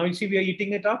will be there. Now you see we are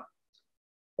eating it up.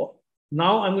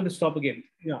 Now I'm going to stop again.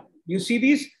 Yeah, you see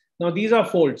these? Now these are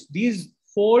folds. These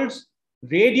folds,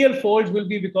 radial folds, will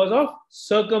be because of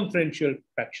circumferential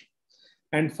traction.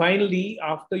 And finally,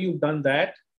 after you've done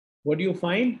that, what do you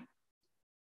find?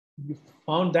 You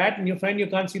found that, and you find you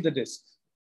can't see the disc.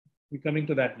 We're coming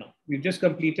to that now. We've just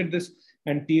completed this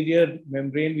anterior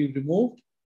membrane we've removed.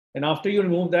 And after you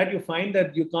remove that, you find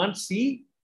that you can't see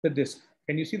the disc.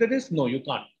 Can you see the disc? No, you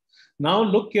can't. Now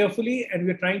look carefully, and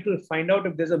we're trying to find out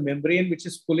if there's a membrane which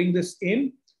is pulling this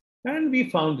in. And we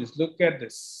found this. Look at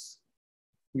this.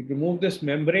 We removed this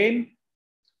membrane,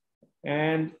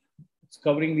 and It's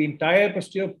covering the entire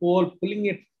posterior pole, pulling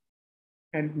it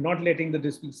and not letting the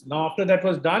disc be seen. Now, after that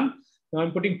was done, now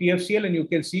I'm putting PFCL and you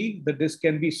can see the disc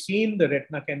can be seen, the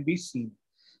retina can be seen.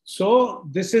 So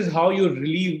this is how you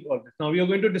relieve all this. Now we are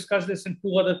going to discuss this in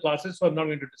 2 other classes, so I'm not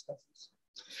going to discuss this.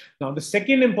 Now the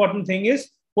second important thing is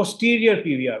posterior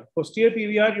PVR. Posterior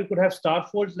PVR, you could have star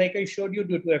folds like I showed you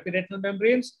due to epiretinal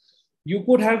membranes. You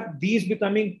could have these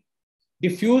becoming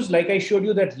diffuse, like I showed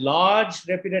you that large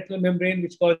epiretinal membrane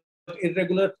which caused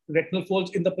irregular retinal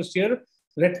folds in the posterior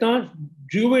retina,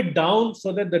 drew it down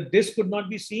so that the disc could not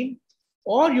be seen.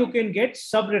 Or you can get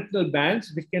subretinal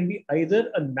bands, which can be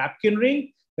either a napkin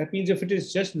ring. That means if it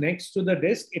is just next to the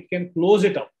disc, it can close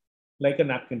it up like a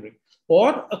napkin ring,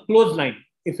 or a closed line.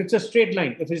 If it's a straight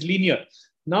line, if it's linear.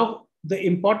 Now, the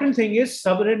important thing is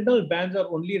subretinal bands are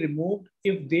only removed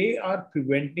if they are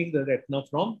preventing the retina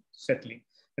from settling.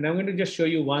 And I'm going to just show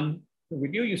you one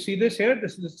video. You see this here.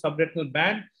 This is a subretinal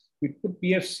band. We put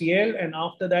PFCL, and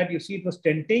after that, you see it was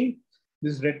tenting.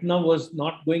 This retina was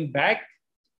not going back.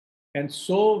 And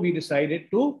so we decided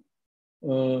to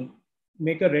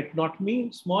make a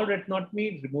retinotomy, small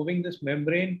retinotomy, removing this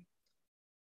membrane,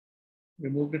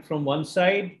 removed it from one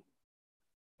side,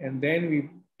 and then we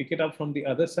pick it up from the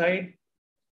other side.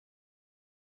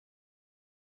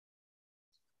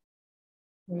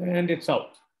 And it's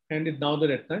out. And now the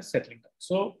retina is settling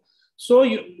down. So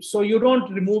you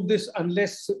don't remove this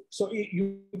unless, so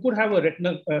you could have a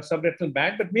retinal subretinal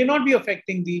band, but may not be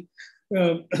affecting the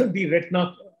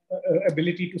retina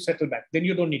ability to settle back. Then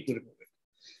you don't need to remove it.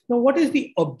 Now, what is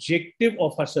the objective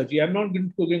of our surgery? I'm not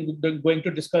going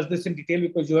to discuss this in detail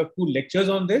because you have 2 lectures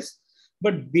on this.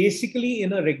 But basically,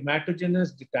 in a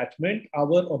rhegmatogenous detachment,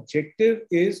 our objective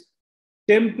is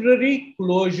temporary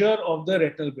closure of the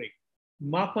retinal break.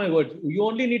 Mark my words, you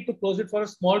only need to close it for a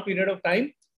small period of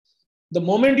time. The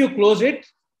moment you close it,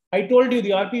 I told you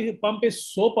the RP pump is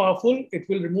so powerful, it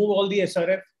will remove all the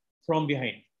SRF from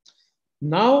behind.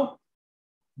 Now,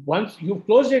 once you've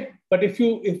closed it, but if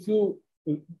you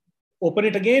open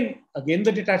it again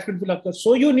the detachment will occur.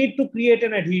 So you need to create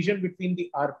an adhesion between the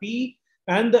RP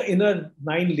and the inner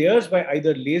 9 layers by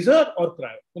either laser or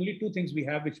cryo. Only 2 things we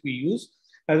have which we use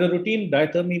as a routine,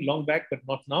 diathermy long back, but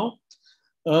not now.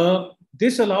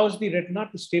 This allows the retina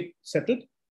to stay settled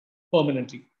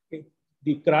permanently.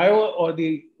 The cryo or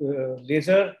the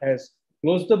laser has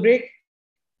closed the break.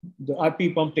 The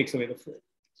RP pump takes away the fluid.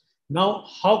 Now,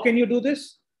 how can you do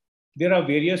this? There are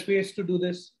various ways to do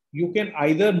this. You can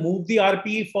either move the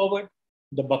RPE forward,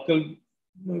 the buckle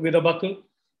with a buckle.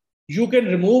 You can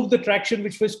remove the traction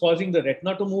which was causing the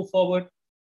retina to move forward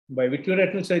by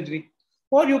vitreoretinal surgery.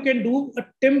 Or you can do a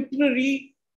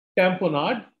temporary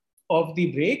tamponade of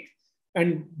the break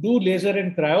and do laser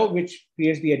and cryo, which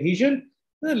creates the adhesion.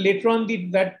 Later on,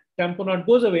 that tamponade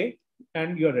goes away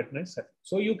and your retina is settled.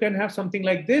 So you can have something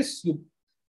like this.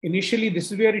 Initially,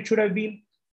 this is where it should have been.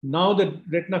 Now the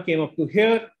retina came up to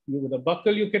here. With a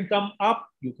buckle, you can come up.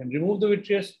 You can remove the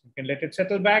vitreous. You can let it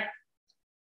settle back.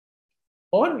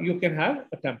 Or you can have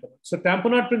a tamponade. So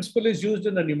tamponade principle is used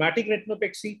in the pneumatic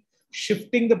retinopexy.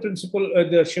 Shifting the principle,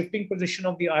 the shifting position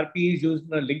of the RP is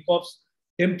used in a Linkoff's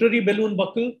temporary balloon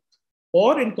buckle,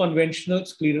 or in conventional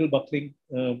scleral buckling,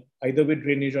 either with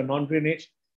drainage or non-drainage.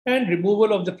 And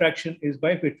removal of the traction is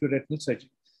by vitreoretinal surgery.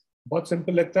 बहुत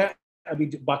simple लगता है. अभी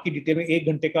बाकी detail में 1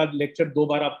 घंटे का lecture 2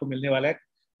 बार आपको मिलने वाला है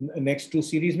next 2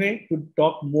 series में to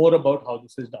talk more about how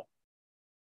this is done.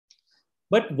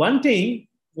 But one thing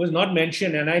was not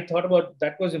mentioned, and I thought about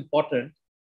that was important.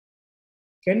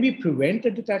 Can we prevent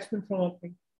a detachment from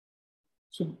happening?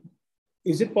 So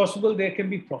is it possible there can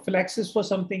be prophylaxis for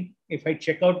something if I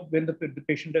check out when the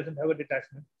patient doesn't have a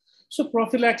detachment? So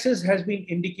prophylaxis has been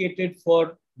indicated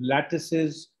for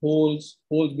lattices, holes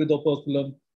with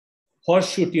operculum,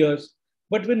 horseshoe tears.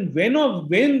 But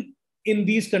when in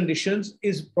these conditions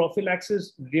is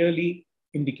prophylaxis really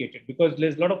indicated? Because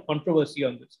there's a lot of controversy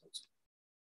on this also.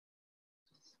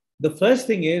 The first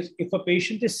thing is, if a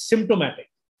patient is symptomatic,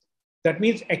 that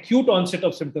means acute onset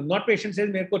of symptoms. Not patient says,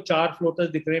 "Mere ko 4 floaters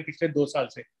dikh rahe hain piछle 2 saal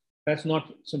se." That's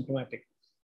not symptomatic.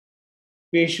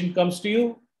 Patient comes to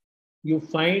you, you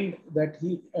find that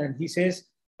he says,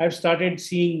 "I've started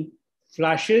seeing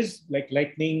flashes like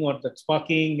lightning or the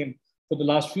sparking and for the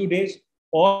last few days."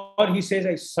 Or he says,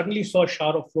 "I suddenly saw a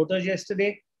shower of floaters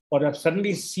yesterday," or "I've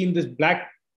suddenly seen this black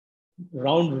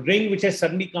round ring which has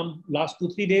suddenly come last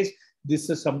 2-3 days."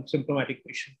 This is some symptomatic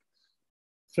patient.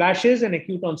 Flashes and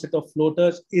acute onset of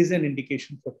floaters is an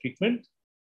indication for treatment.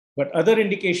 But other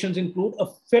indications include a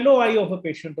fellow eye of a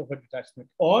patient of a detachment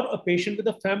or a patient with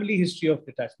a family history of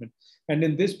detachment. And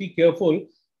in this, be careful.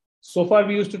 So far,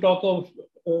 we used to talk of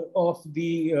of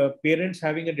the parents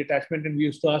having a detachment, and we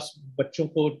used to ask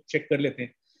bachon ko check kar lete hain.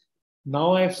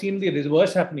 Now I've seen the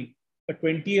reverse happening. A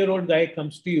 20-year-old guy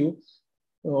comes to you,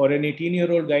 or an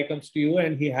 18-year-old guy comes to you,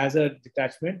 and he has a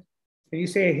detachment. And you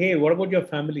say, hey, what about your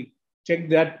family? Check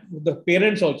that. The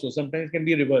parents also sometimes can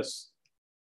be reverse.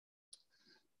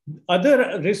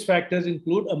 Other risk factors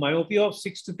include a myopia of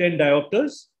 6 to 10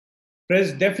 diopters,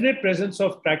 definite presence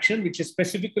of traction, which is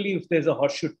specifically if there's a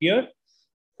horseshoe tear,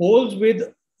 holes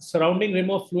with surrounding rim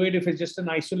of fluid. If it's just an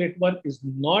isolated one, is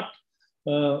not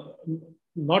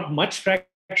much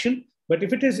traction. But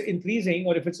if it is increasing,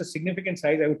 or if it's a significant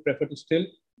size, I would prefer to still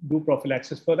do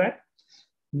prophylaxis for that.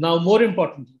 Now, more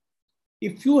importantly,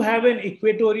 if you have an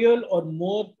equatorial or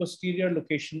more posterior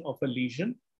location of a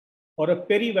lesion or a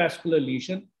perivascular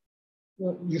lesion,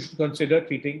 you should consider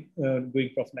treating,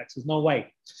 doing prophylaxis. Now,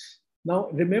 why? Now,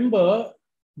 remember,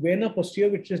 when a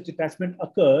posterior vitreous detachment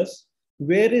occurs,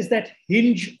 where is that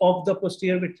hinge of the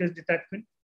posterior vitreous detachment?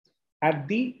 At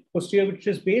the posterior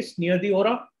vitreous base, near the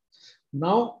aura.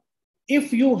 Now,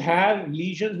 if you have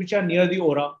lesions which are near the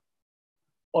aura,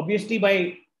 obviously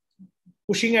by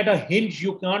pushing at a hinge,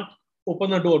 you can't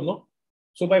open a door, no?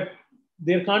 So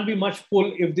there can't be much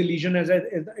pull if the lesion is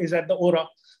at the aura.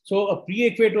 So a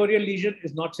pre-equatorial lesion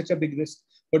is not such a big risk.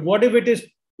 But what if it is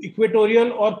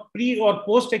equatorial or pre or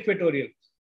post-equatorial?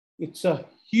 It's a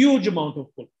huge amount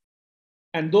of pull.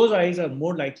 And those eyes are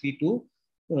more likely to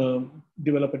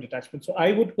develop a detachment. So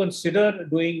I would consider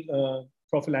doing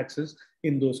prophylaxis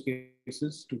in those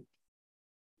cases too.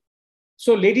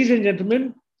 So ladies and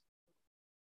gentlemen,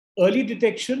 early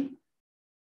detection,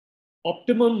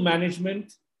 optimum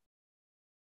management,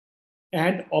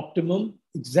 and optimum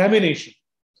examination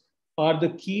are the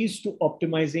keys to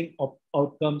optimizing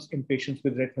outcomes in patients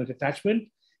with retinal detachment.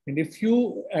 And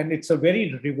it's a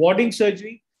very rewarding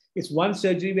surgery. It's one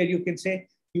surgery where you can say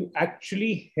you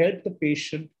actually help the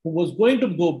patient who was going to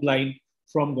go blind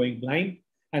from going blind.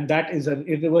 And that is an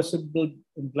irreversible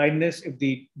blindness if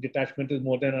the detachment is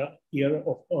more than a year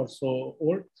or so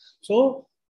old. So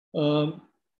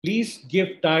please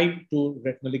give time to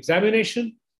retinal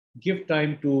examination, give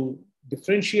time to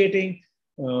differentiating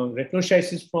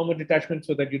retinoschisis from a detachment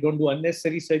so that you don't do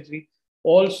unnecessary surgery.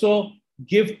 Also,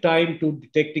 give time to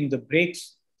detecting the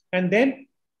breaks. And then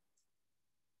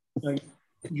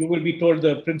you will be told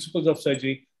the principles of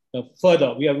surgery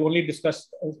further. We have only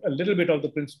discussed a little bit of the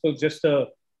principles, just a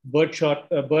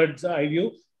bird's eye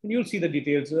view. And you'll see the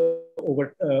details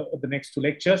over the next 2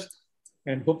 lectures.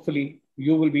 And hopefully,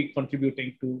 you will be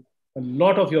contributing to a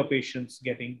lot of your patients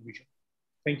getting vision.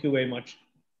 Thank you very much,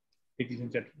 ladies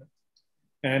and gentlemen.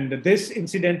 And this,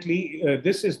 incidentally,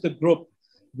 this is the group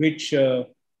which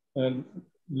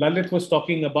Lalit was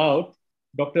talking about.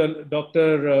 Dr.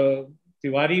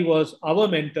 Tiwari was our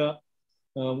mentor,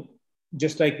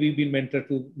 just like we've been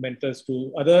mentors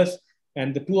to others.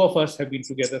 And the two of us have been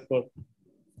together for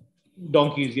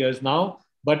donkey's years now,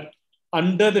 but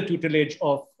under the tutelage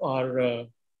of our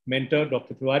mentor,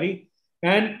 Dr. Tiwari.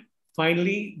 And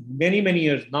finally, many, many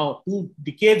years now, 2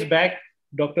 decades back,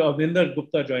 Dr. Avninder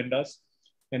Gupta joined us.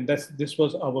 And this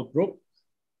was our group.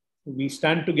 We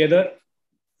stand together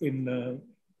in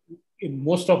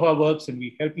most of our works, and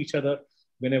we help each other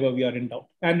whenever we are in doubt.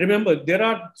 And remember, there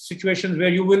are situations where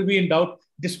you will be in doubt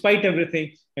despite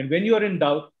everything. And when you are in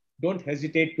doubt, don't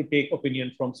hesitate to take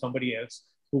opinion from somebody else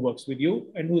who works with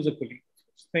you and who is a colleague.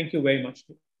 Thank you very much.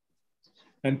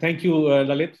 And thank you,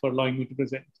 Lalit, for allowing me to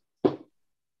present.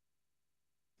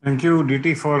 Thank you,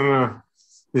 DT, for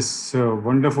this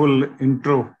wonderful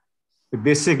intro, a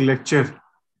basic lecture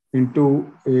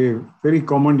into a very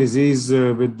common disease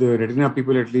with the retina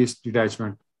people, at least,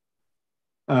 detachment.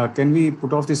 Can we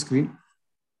put off the screen?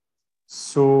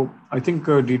 So I think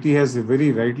DT has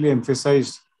very rightly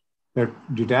emphasized that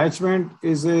detachment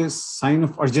is a sign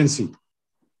of urgency,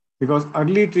 because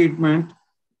early treatment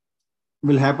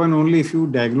will happen only if you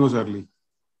diagnose early.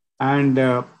 And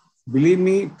believe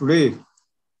me, today,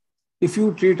 if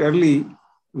you treat early, a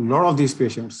lot of these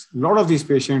patients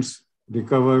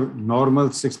recover normal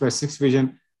 6/6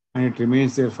 vision, and it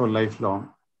remains there for lifelong.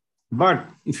 But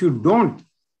if you don't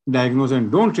diagnose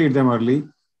and don't treat them early,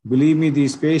 believe me,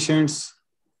 these patients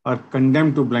are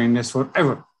condemned to blindness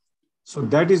forever. So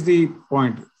that is the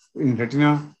point in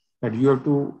retina, that you have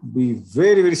to be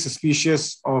very, very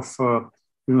suspicious of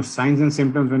signs and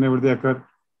symptoms whenever they occur.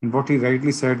 And what he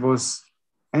rightly said was,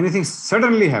 anything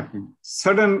suddenly happening,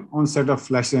 sudden onset of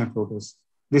flashes and floaters.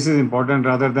 This is important,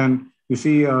 rather than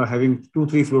having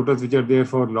 2-3 floaters which are there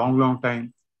for a long, long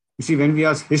time. You see, when we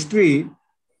ask history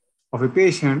of a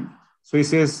patient, so he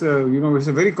says, it's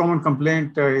a very common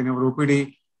complaint in our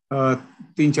OPD,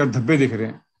 3-4 धब्बे दिख रहे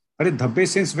हैं. Are dhabbe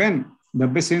since when?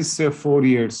 Dhabbe since 4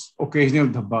 years, occasional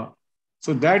dhabba.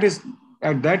 So that is,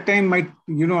 at that time, I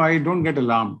don't get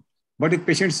alarmed. But if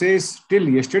patient says, till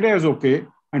yesterday I was okay,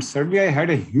 and suddenly I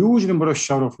had a huge number of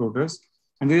shower floaters,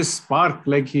 and there is spark,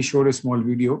 like he showed a small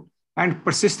video, and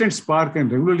persistent spark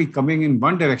and regularly coming in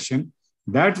one direction,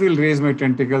 that will raise my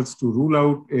tentacles to rule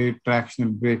out a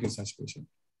tractional break in such patient.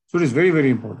 So it is very, very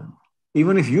important.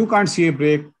 Even if you can't see a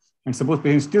break, and suppose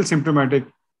patient is still symptomatic,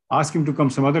 ask him to come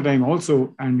some other time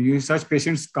also, and such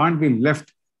patients can't be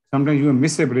left. Sometimes you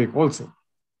miss a break also.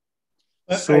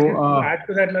 So, to add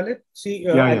to that, Lalit, see,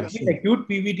 acute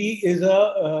PVD is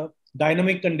a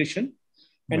dynamic condition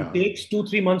and takes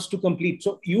 2-3 months to complete.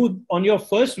 So you, on your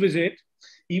first visit,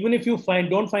 even if you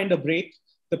don't find a break,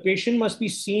 the patient must be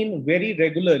seen very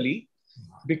regularly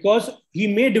because he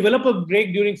may develop a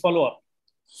break during follow-up.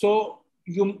 So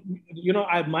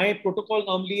my protocol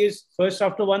normally is first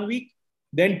after 1 week,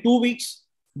 then 2 weeks,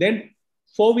 then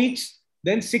 4 weeks,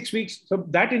 then 6 weeks. So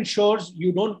that ensures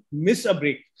you don't miss a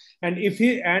break. And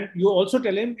you also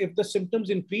tell him if the symptoms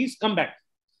increase, come back,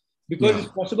 because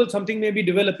it's possible something may be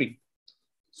developing.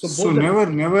 So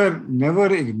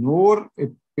never ignore a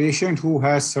patient who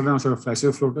has certain sort of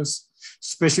flaccid floaters,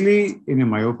 especially in a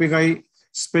myopic eye,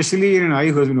 especially in an eye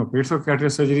who has been operated for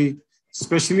cataract surgery,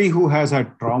 especially who has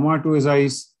had trauma to his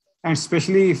eyes, and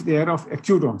especially if they are of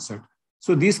acute onset.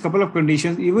 So these couple of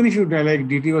conditions, even if you, like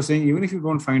DT was saying, even if you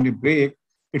don't find a break,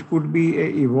 it could be a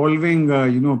evolving,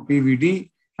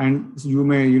 PVD, and you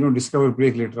may, discover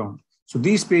break later on. So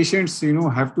these patients,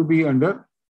 have to be under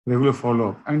regular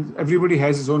follow-up, and everybody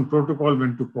has his own protocol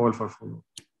when to call for follow-up.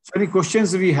 So any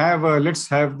questions we have, let's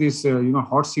have this,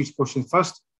 hot seat questions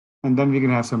first, and then we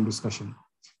can have some discussion.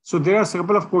 So there are a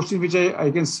couple of questions which I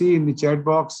can see in the chat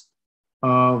box.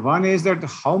 One is that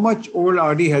how much old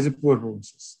RD has a poor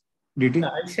prognosis? DT?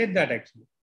 I said that actually.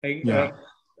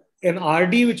 An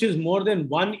RD which is more than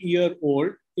 1 year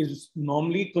old is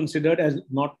normally considered as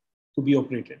not to be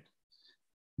operated.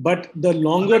 But the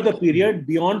longer the period,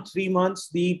 beyond 3 months,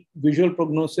 the visual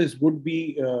prognosis would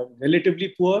be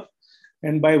relatively poor.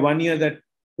 And by 1 year, that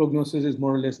prognosis is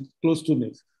more or less close to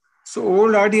nil. So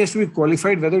old RD has to be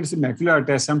qualified whether it's a macular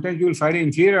test. Sometimes you will find an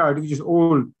inferior RD which is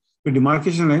old, the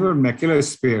demarcation line or macula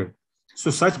is spared. So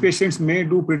such patients may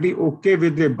do pretty okay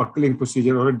with a buckling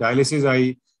procedure or a dialysis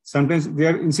eye. Sometimes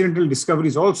there are incidental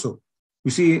discoveries also.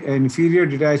 You see an inferior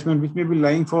detachment which may be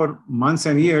lying for months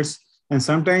and years, and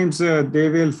sometimes they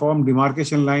will form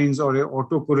demarcation lines, or a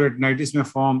autochoroidinitis may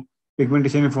form,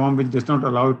 pigmentation may form, which does not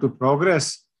allow it to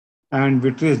progress. And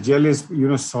vitreous gel is,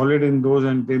 solid in those,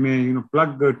 and they may,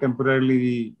 plug temporarily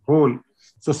the hole.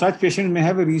 So such patients may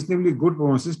have a reasonably good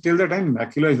prognosis till the time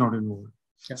macula is not involved.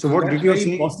 Yeah, so what did you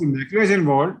see? If the macula is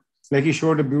involved, like he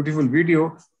showed a beautiful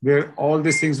video where all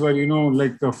these things were,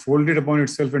 folded upon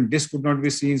itself and disc could not be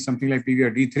seen, something like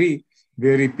PVR D3,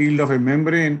 where he peeled off a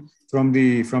membrane from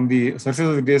the surface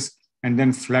of the disc and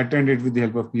then flattened it with the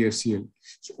help of PFCL.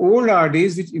 So old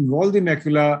RDs which involve the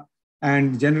macula,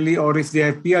 and generally, or if they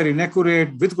have PR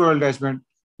inaccurate with choroidal detachment,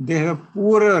 they have a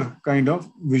poorer kind of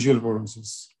visual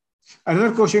prognosis.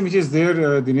 Another question which is there,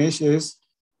 Dinesh, is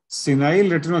senile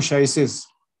retinoschisis.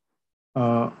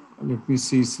 Let me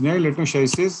see. Senile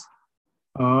retinoschisis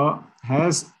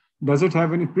does it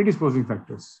have any predisposing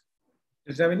factors?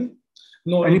 Does it have any?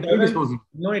 No, it doesn't.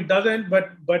 No, it doesn't.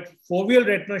 But foveal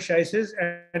retinoschisis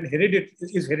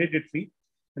is hereditary,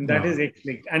 and that is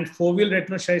X-linked. And foveal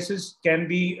retinoschisis can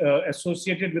be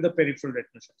associated with a peripheral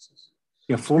retinoschisis.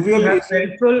 Yeah, foveal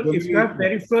if you have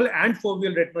peripheral and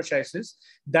foveal retinoschisis,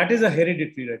 that is a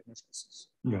hereditary retinoschisis.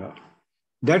 Yeah.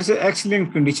 That's an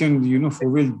excellent condition,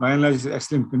 foveal by and large is an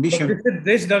excellent condition. But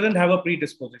this doesn't have a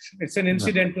predisposition. It's an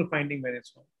incidental finding when it's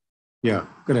found. Yeah,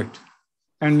 correct.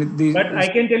 But I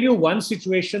can tell you one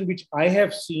situation which I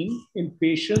have seen in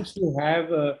patients who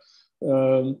have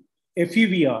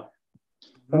FEVR,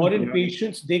 or in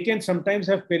patients, they can sometimes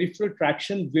have peripheral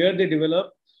traction where they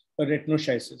develop a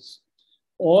retinoschisis,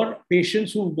 or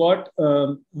patients who've got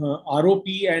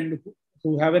ROP and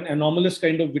who have an anomalous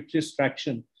kind of vitreous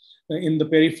traction in the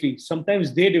periphery.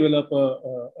 Sometimes they develop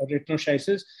a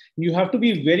retinoschisis. You have to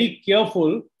be very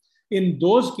careful. In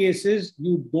those cases,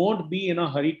 you don't be in a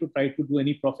hurry to try to do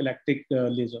any prophylactic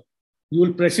laser. You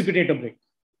will precipitate a break.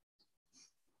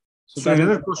 So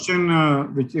another question,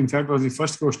 which in fact was the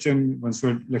first question once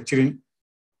we were lecturing,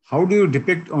 how do you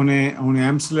depict on an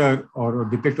Amsler or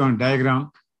depict on a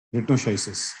diagram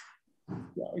retinoschisis?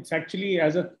 Yeah, it's actually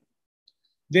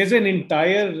there's an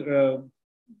entire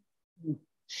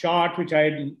chart which I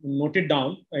had noted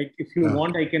down. If you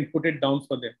want, I can put it down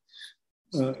for them.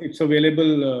 It's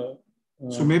available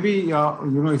So maybe,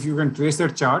 if you can trace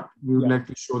that chart, we would like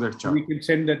to show that chart. We can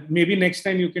send that. Maybe next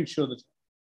time you can show the chart.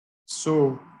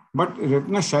 So, but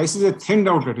retina schisis is a thinned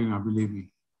out retina, believe me.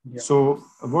 Yeah. So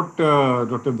what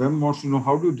Dr. Verma wants to know,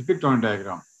 how do you depict on a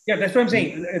diagram? Yeah, that's what I'm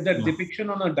saying. The depiction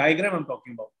on a diagram I'm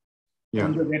talking about. Yeah.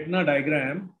 On the retina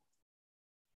diagram.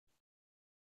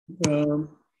 Okay,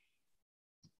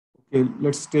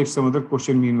 let's take some other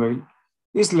question meanwhile.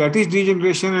 Is lattice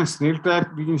degeneration and snail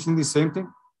track degeneration the same thing?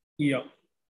 Yeah.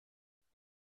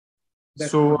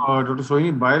 So, Dr.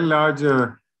 Sohini, by and large,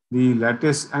 the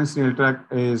lattice and snail track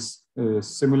is a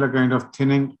similar kind of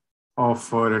thinning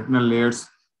of retinal layers.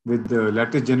 With the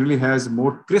lattice generally has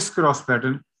more crisscross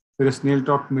pattern, whereas snail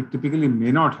track typically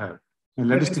may not have. And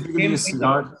lattice typically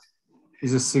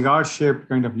is a cigar-shaped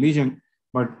kind of lesion,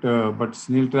 but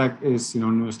snail track is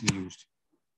synonymously used.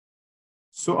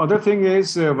 So other thing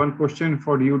is, one question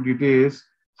for you, DT, is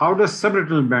how does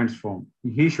subretinal bands form?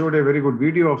 He showed a very good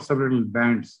video of subretinal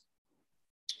bands.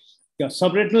 Yeah,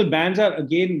 subretinal bands are,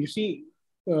 again, you see,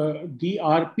 the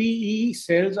RPE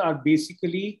cells are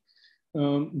basically,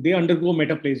 they undergo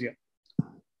metaplasia.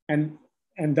 And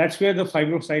that's where the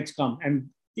fibrocytes come. And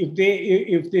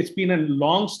if it's been a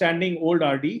long-standing old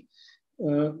RD,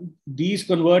 these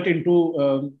convert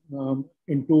into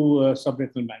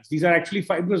subretinal bands. These are actually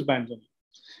fibrous bands only.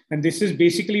 And this is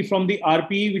basically from the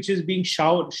RPE, which is being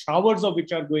showers of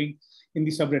which are going in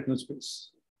the subretinal space.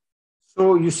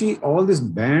 So you see all this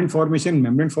band formation,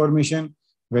 membrane formation,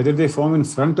 whether they form in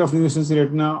front of neosensory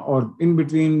retina or in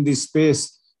between the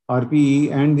space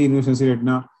RPE and the neosensory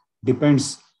retina,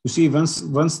 depends. You see,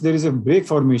 once there is a break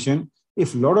formation,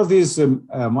 if a lot of these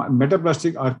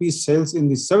metaplastic RPE cells in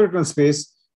the subretinal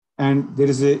space and there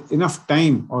is enough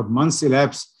time or months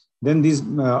elapse, then these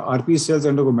RPE cells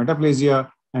undergo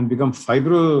metaplasia and become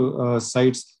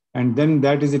fibrocytes, and then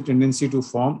that is a tendency to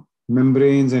form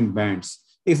membranes and bands.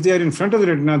 If they are in front of the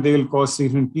retina, they will cause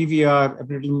significant PVR,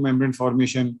 epiretinal membrane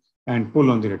formation, and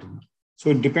pull on the retina.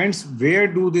 So it depends where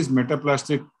do these potential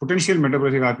metaplastic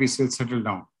RPE cells settle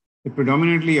down. If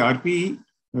predominantly RPE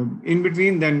in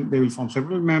between, then they will form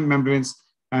subretinal membranes,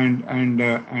 and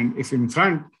if in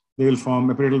front, they will form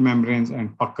epiretinal membranes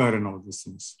and pucker and all these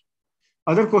things.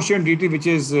 Other question, DT, which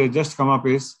is just come up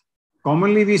is,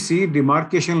 commonly we see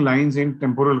demarcation lines in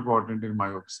temporal quadrant in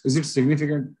myopes. Is it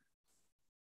significant?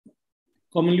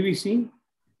 Commonly we see?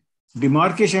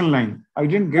 Demarcation line. I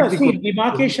didn't get the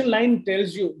demarcation line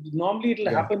tells you, normally it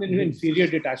will happen in inferior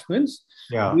detachments.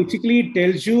 Yeah. Basically, it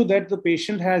tells you that the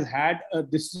patient has had,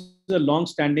 this is a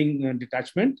long-standing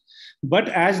detachment. But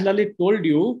as Lalit told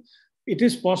you, it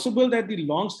is possible that the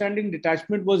long-standing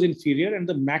detachment was inferior and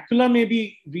the macula may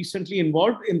be recently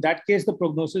involved. In that case, the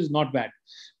prognosis is not bad.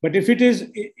 But if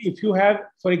you have,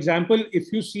 for example,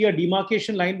 if you see a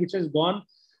demarcation line which has gone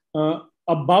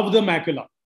above the macula,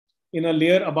 in a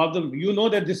layer above them, you know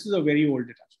that this is a very old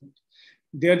detachment.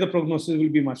 There, the prognosis will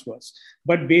be much worse.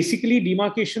 But basically,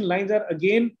 demarcation lines are,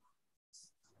 again,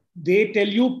 they tell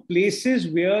you places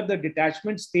where the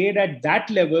detachment stayed at that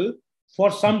level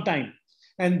for some time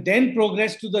and then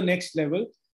progress to the next level,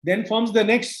 then forms the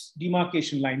next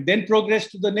demarcation line, then progress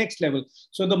to the next level.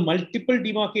 So the multiple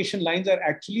demarcation lines are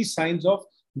actually signs of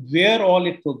where all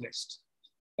it progressed,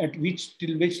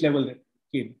 till which level it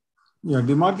came. Yeah,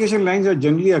 demarcation lines are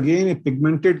generally, again, a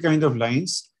pigmented kind of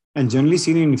lines and generally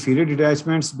seen in inferior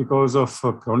detachments because of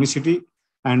chronicity.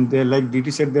 And they're, like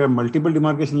DT said, there are multiple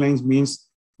demarcation lines, means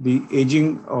the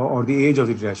aging or the age of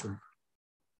the detachment.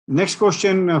 Next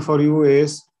question for you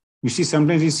is, you see,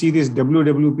 sometimes you see these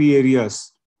WWP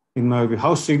areas in my view,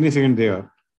 how significant they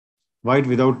are. White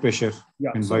without pressure.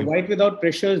 Yeah, so white without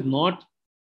pressure is not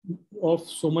of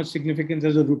so much significance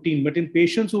as a routine, but in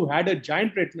patients who had a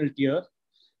giant retinal tear,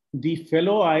 the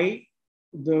fellow eye,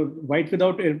 the white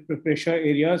without pressure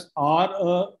areas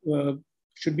are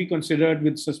should be considered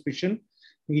with suspicion.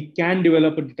 He can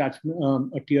develop a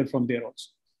detachment, a tear from there also.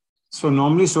 So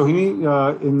normally,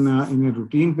 Sohini, in a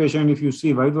routine patient, if you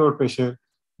see white without pressure,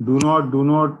 do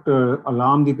not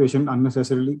alarm the patient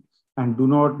unnecessarily, and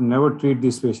never treat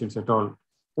these patients at all.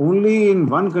 Only in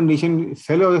one condition,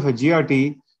 fellow of a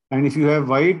GRT, and if you have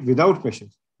white without pressure.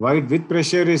 White with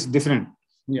pressure is different.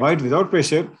 Yeah. White without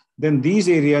pressure, then these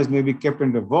areas may be kept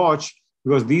under watch,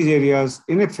 because these areas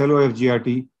in a fellow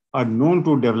FGRT are known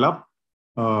to develop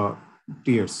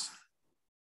tears.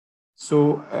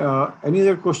 So any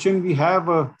other question we have?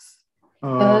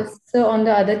 So on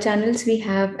the other channels, we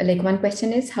have one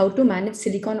question is how to manage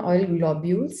silicone oil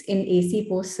globules in AC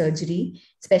post-surgery,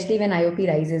 especially when IOP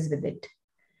rises with it.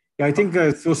 Yeah, I think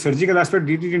so surgical aspect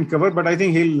DT didn't cover, but I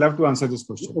think he'll love to answer this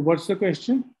question. What's the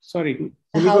question? Sorry.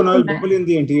 Silicone oil bubble in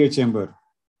the anterior chamber.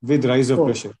 with rise of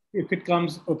pressure? If it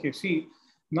comes, okay, see,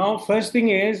 now first thing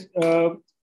is, I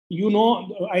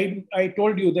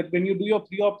told you that when you do your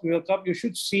pre-op workup, you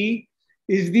should see,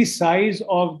 is the size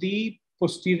of the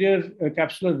posterior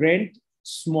capsular rent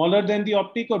smaller than the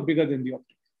optic or bigger than the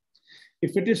optic?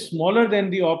 If it is smaller than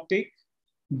the optic,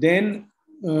 then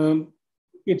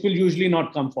it will usually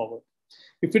not come forward.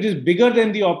 If it is bigger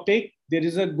than the optic, there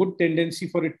is a good tendency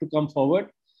for it to come forward.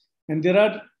 And there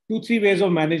are 2-3 ways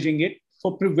of managing it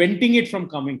for preventing it from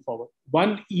coming forward.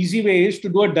 One easy way is to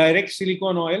do a direct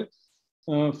silicone oil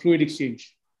fluid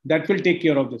exchange. That will take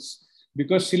care of this,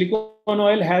 because silicone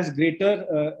oil has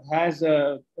greater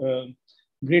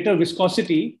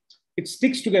viscosity. It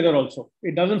sticks together also.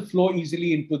 It doesn't flow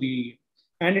easily into the,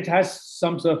 and it has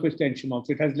some surface tension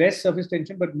also. It has less surface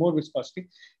tension, but more viscosity.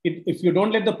 If you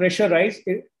don't let the pressure rise,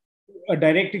 a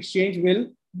direct exchange will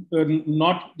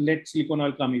not let silicone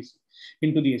oil come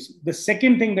into the AC. The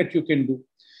second thing that you can do,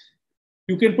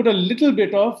 you can put a little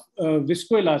bit of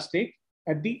viscoelastic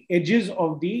at the edges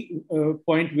of the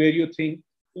point where you think,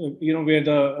 where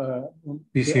the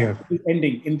PCR is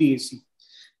ending in the AC.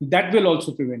 That will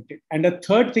also prevent it. And a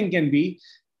third thing can be,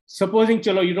 supposing,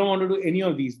 chalo, you don't want to do any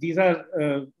of these. These are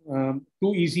 2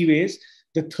 easy ways.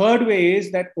 The third way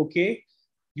is that, okay,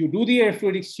 you do the air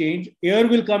fluid exchange, air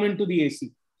will come into the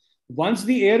AC. Once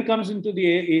the air comes into the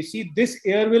AC, this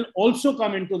air will also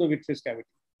come into the vitreous cavity.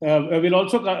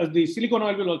 The silicone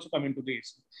oil will also come into the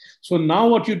AC. So now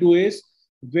what you do is,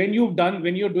 when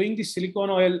you're doing the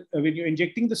silicone oil, when you're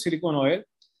injecting the silicone oil,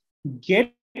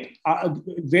 when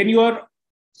you are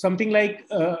something like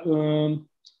a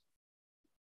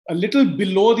little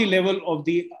below the level of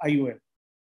the IOL,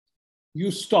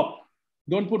 you stop.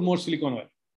 Don't put more silicone oil.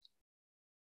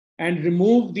 And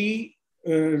remove the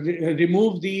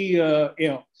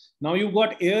air. Now you've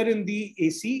got air in the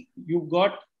AC, you've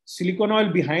got silicone oil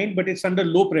behind, but it's under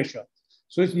low pressure.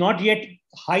 So it's not yet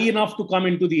high enough to come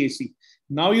into the AC.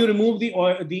 Now you remove the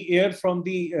air from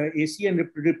the AC and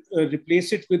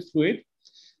replace it with fluid.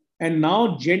 And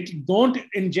now gently, don't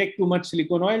inject too much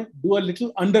silicone oil, do a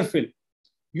little underfill.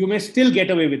 You may still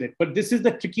get away with it, but this is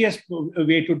the trickiest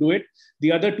way to do it.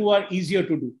 The other 2 are easier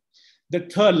to do.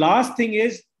 The last thing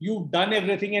is, you've done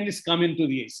everything and it's come into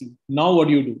the AC. Now what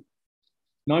do you do?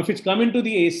 Now, if it's come into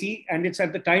the AC and it's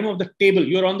at the time of the table,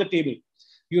 you're on the table,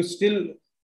 you still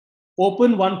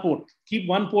open one port, keep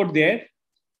one port there,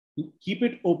 keep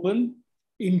it open,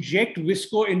 inject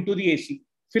visco into the AC,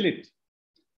 fill it.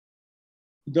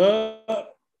 The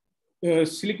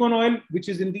silicone oil, which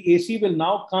is in the AC, will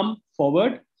now come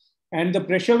forward, and the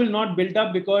pressure will not build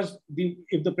up, because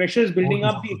if the pressure is building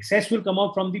up, the excess will come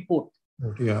out from the port.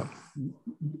 Yeah.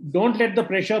 Don't let the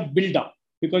pressure build up,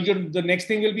 because the next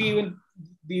thing will be, even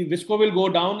the visco will go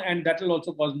down, and that will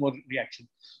also cause more reaction.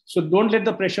 So don't let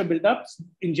the pressure build up.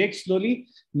 Inject slowly.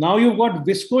 Now you've got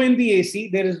visco in the AC.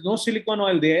 There is no silicone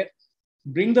oil there.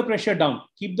 Bring the pressure down.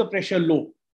 Keep the pressure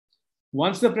low.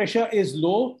 Once the pressure is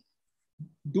low,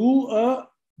 do a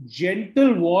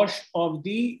gentle wash of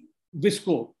the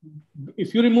visco.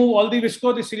 If you remove all the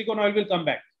visco, the silicone oil will come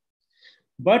back.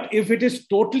 But if it is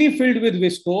totally filled with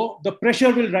visco, the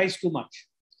pressure will rise too much.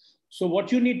 So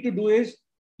what you need to do is,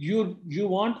 you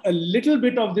want a little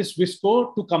bit of this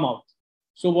visco to come out.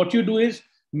 So what you do is,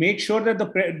 make sure that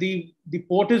the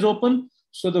port is open,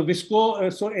 so the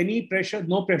visco, so any pressure,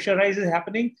 no pressure rise is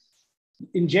happening.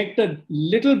 Inject a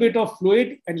little bit of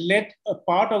fluid and let a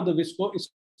part of the visco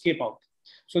escape out,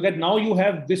 so that now you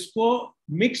have visco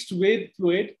mixed with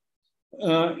fluid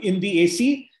in the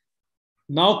AC.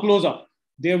 Now close up.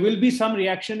 There will be some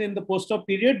reaction in the post-op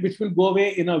period, which will go away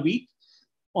in a week.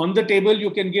 On the table,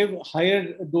 you can give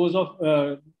higher dose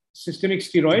of systemic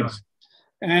steroids.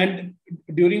 And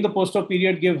during the post-op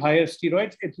period, give higher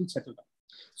steroids, it will settle down.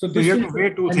 So this you have to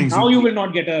weigh 2 things. Now you will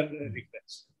not get a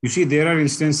regress. You see, there are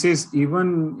instances,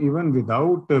 even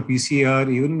without PCR,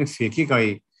 even in a phakic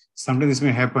eye, sometimes this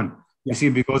may happen. Yeah. You see,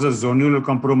 because of zonal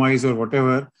compromise or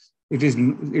whatever,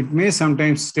 it may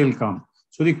sometimes still come.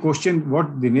 So the question,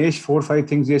 what Dinesh 4 or 5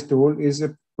 things he has told, is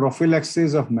a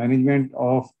prophylaxis of management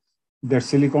of that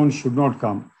silicone should not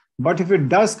come. But if it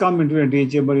does come into an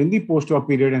antechamber in the post-op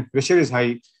period and pressure is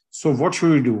high, so what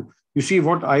should we do? You see,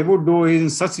 what I would do is, in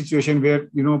such situation where,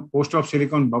 post-op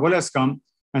silicone bubble has come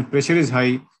and pressure is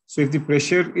high. So if the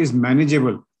pressure is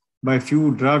manageable by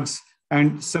few drugs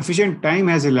and sufficient time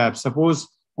has elapsed, suppose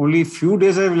only few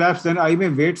days have elapsed, then I may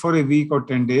wait for a week or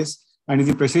 10 days. And if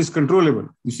the pressure is controllable,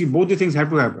 you see, both the things have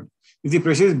to happen. If the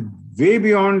pressure is way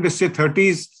beyond, say,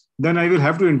 30s, then I will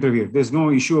have to intervene. There's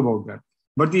no issue about that.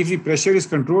 But if the pressure is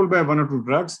controlled by 1 or 2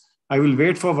 drugs, I will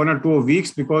wait for 1 or 2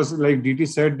 weeks, because like DT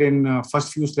said in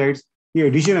first few slides, the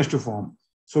adhesion has to form.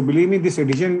 So believe me, this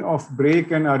addition of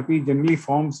break and RP generally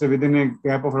forms within a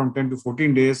gap of around 10 to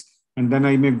 14 days. And then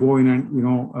I may go in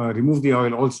and, remove the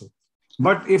oil also.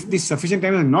 But if the sufficient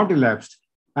time has not elapsed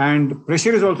and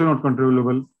pressure is also not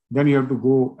controllable, then you have to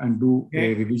go and do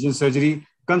a revision surgery,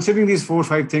 considering these 4 or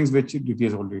 5 things which DT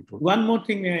has already told. One more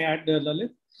thing may I add,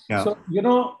 Lalit? Yeah. So,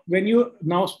 when you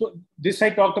now, this I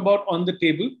talked about on the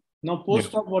table. Now,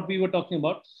 post-op, what we were talking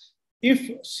about, if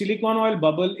silicone oil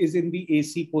bubble is in the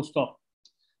AC post-op,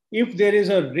 if there is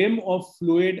a rim of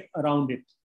fluid around it,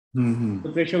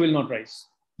 the pressure will not rise.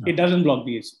 It doesn't block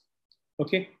the AC.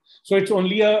 Okay. So it's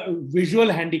only a visual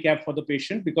handicap for the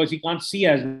patient because he can't see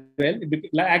as well.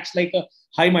 It acts like a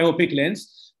high myopic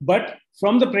lens. But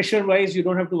from the pressure wise, you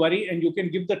don't have to worry, and you can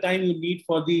give the time you need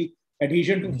for the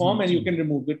adhesion to form, and you can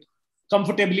remove it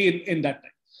comfortably in that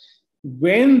time.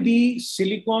 When the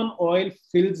silicone oil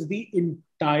fills the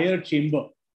entire chamber,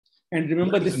 and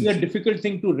remember, this is a difficult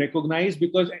thing to recognize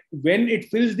because when it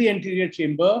fills the anterior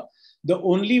chamber, the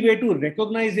only way to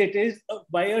recognize it is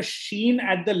by a sheen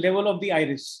at the level of the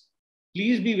iris.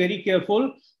 Please be very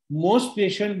careful. Most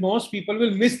people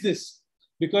will miss this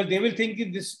because they will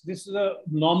think this is a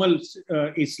normal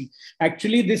AC.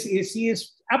 Actually, this AC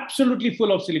is absolutely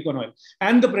full of silicone oil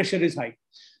and the pressure is high.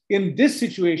 In this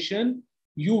situation,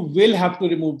 you will have to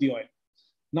remove the oil.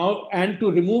 Now, and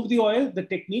to remove the oil, the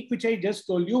technique which I just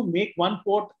told you, make one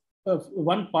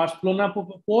pars plana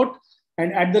port,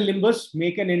 and at the limbus,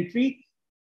 make an entry,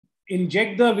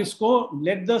 inject the visco,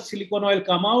 let the silicone oil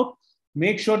come out,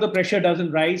 make sure the pressure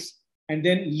doesn't rise, and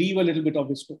then leave a little bit of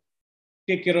visco.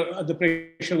 Take care of the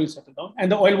pressure will settle down,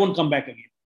 and the oil won't come back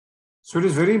again. So it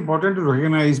is very important to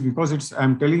recognize because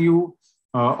I'm telling you,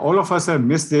 all of us have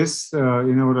missed this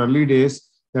in our early days,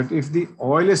 that if the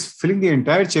oil is filling the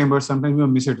entire chamber, sometimes you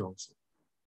miss it also.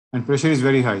 And pressure is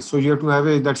very high. So you have to have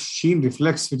that sheen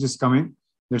reflex which is coming.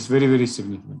 That's very, very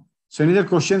significant. So any other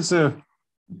questions?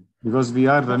 Because we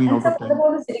are running out of time. What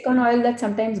about the silicone oil that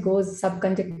sometimes goes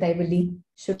subconjunctivally?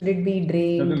 Should it be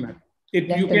drained? Doesn't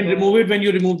matter. You can remove it when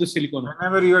you remove the silicone oil.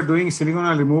 Whenever you are doing silicone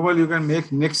oil removal, you can make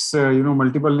nicks,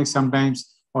 multiple nicks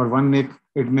sometimes, or one nick,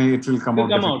 it will come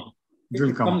out. It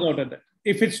will come out at that,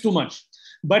 if it's too much.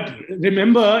 But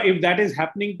remember, if that is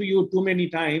happening to you too many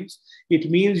times,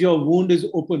 it means your wound is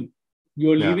open.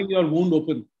 You're leaving your wound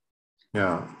open.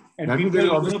 Yeah. And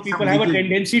people have a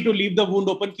tendency to leave the wound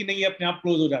open. Ki nahi, apne aap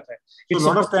close ho jata hai. So a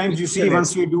lot of times you see,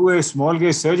 once you do a small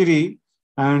gauge surgery,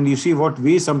 and you see what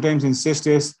we sometimes insist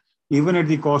is, even at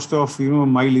the cost of,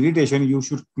 mild irritation, you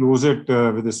should close it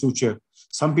with a suture.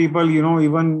 Some people,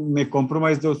 even may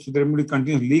compromise those, so there may be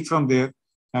continuous leak from there,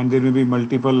 and there may be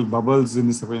multiple bubbles in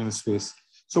the subcutaneous space.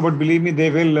 So, but believe me, they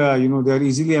will, they are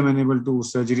easily amenable to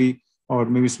surgery or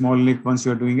maybe small nick once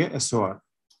you are doing a SOR.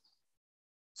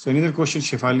 So, any other question,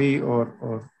 Shefali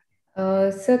or?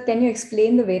 Sir, can you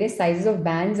explain the various sizes of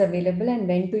bands available and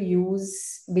when to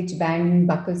use which band in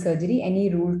buccal surgery? Any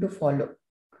rule to follow?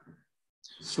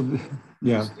 So,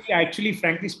 yeah. Actually,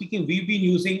 frankly speaking, we've been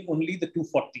using only the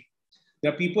 240.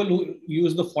 There are people who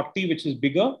use the 40, which is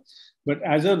bigger. But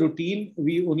as a routine,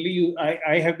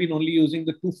 I have been only using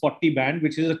the 240 band,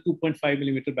 which is a 2.5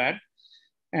 millimeter band,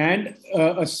 and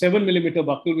a 7 millimeter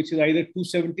buckle, which is either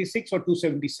 276 or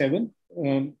 277.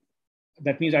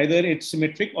 That means either it's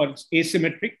symmetric or it's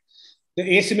asymmetric.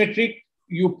 The asymmetric,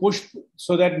 you push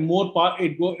so that more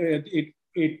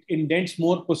it indents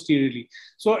more posteriorly.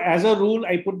 So as a rule,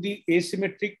 I put the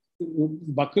asymmetric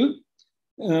buckle,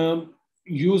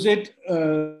 use it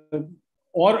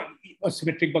or a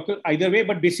symmetric buckle, either way,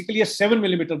 but basically a 7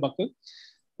 millimeter buckle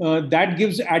that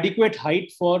gives adequate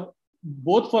height for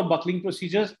both for buckling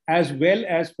procedures as well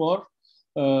as for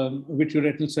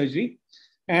vitreoretinal surgery,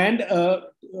 and a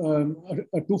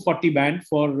 240 band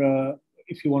for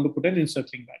if you want to put an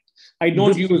encircling band. I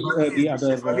don't use the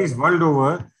other. World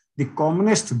over, the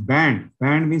commonest band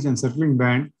means encircling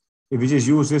band, which is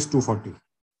used is 240.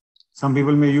 Some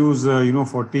people may use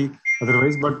 40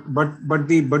 otherwise, but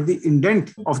the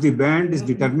indent of the band is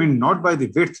determined not by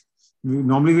the width.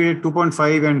 Normally we have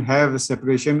 2.5 and have a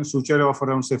separation suture of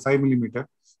around say 5 millimeter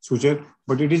suture,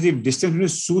 but it is the distance between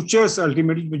sutures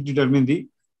ultimately which determine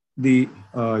the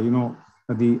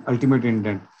ultimate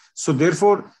indent. So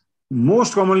therefore,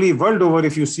 most commonly world over,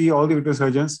 if you see all the vitreous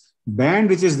surgeons, band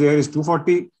which is there is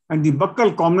 240, and the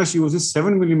buccal commonest use is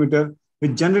 7 millimeter. We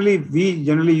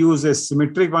generally use a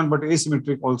symmetric one, but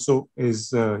asymmetric also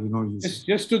is used.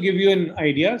 Just to give you an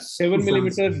idea, 7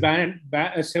 millimeter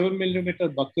a 7 millimeter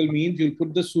buckle means you'll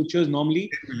put the sutures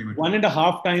normally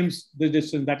 1.5 times the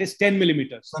distance. That is 10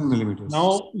 millimeters. 10 millimeters.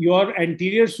 Now your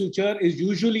anterior suture is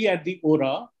usually at the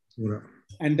ora,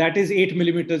 and that is 8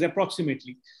 millimeters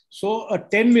approximately. So a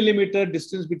 10 millimeter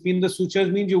distance between the sutures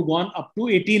means you've gone up to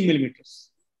 18 millimeters,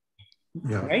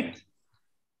 right?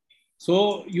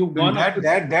 So you've gone up to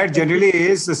that generally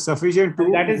is sufficient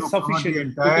to that is sufficient. The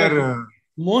entire,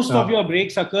 most of your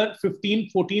breaks occur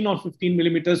 14 or 15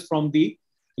 millimeters from the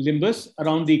limbus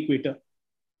around the equator.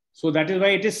 So that is why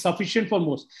it is sufficient for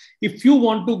most. If you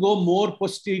want to go more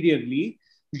posteriorly,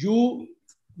 you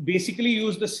basically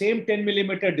use the same 10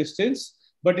 millimeter distance,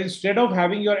 but instead of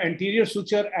having your anterior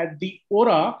suture at the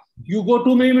ora, you go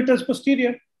 2 millimeters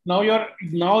posterior. Now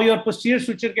your posterior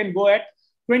suture can go at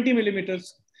 20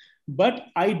 millimeters. But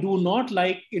I do not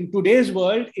like, in today's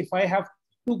world, if I have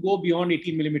to go beyond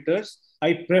 18 millimeters,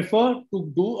 I prefer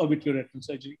to do a vitreoretinal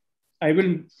surgery. I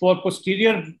will, for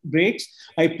posterior breaks,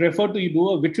 I prefer to do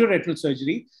a vitreoretinal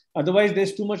surgery. Otherwise,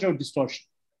 there's too much of distortion.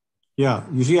 Yeah,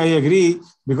 you see, I agree,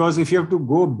 because if you have to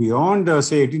go beyond,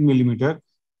 say, 18 millimeter,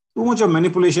 too much of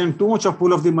manipulation, too much of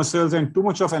pull of the muscles, and too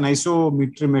much of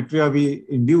anisometria we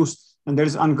induce, and that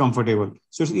is uncomfortable.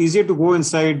 So it's easier to go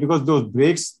inside, because those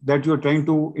breaks that you're trying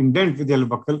to indent with the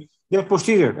buccal, they are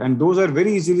posterior, and those are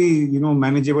very easily,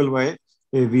 manageable by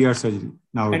a VR surgery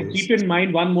nowadays. And keep in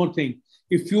mind one more thing.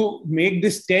 If you make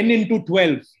this 10 into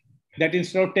 12, that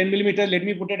instead of 10 millimeters, let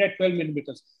me put it at 12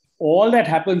 millimeters. All that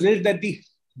happens is that the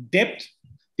depth,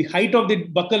 the height of the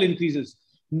buccal increases,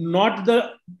 not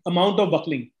the amount of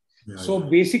buckling. So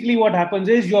basically what happens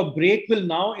is your break will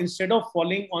now, instead of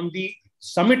falling on the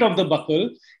summit of the buccal,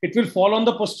 it will fall on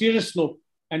the posterior slope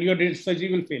and your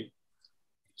surgery will fail.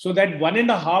 So that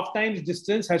 1.5 times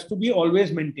distance has to be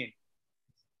always maintained.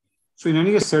 So in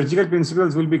any case, surgical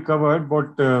principles will be covered,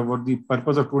 but what the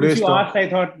purpose of today's talk... asked, I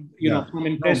thought, from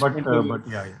interest. But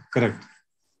correct.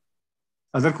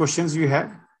 Other questions you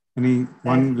have?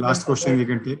 One last question we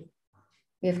can take?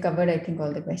 We have covered, I think,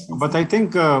 all the questions. But I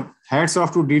think hats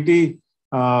off to DT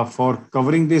for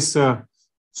covering this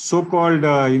so-called,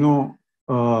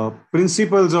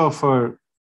 principles of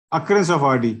occurrence of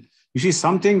RD. You see,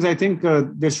 some things I think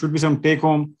there should be some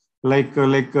take-home, like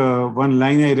one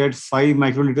line I read, 5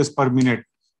 microliters per minute,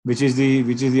 which is the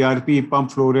RP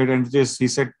pump flow rate, and he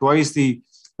said twice the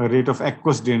rate of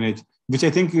aqueous drainage, which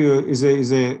I think is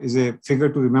a figure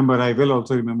to remember. I will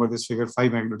also remember this figure,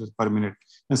 5 microliters per minute.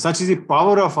 And such is the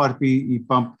power of RP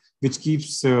pump, which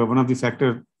keeps one of the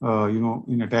factor,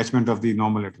 in attachment of the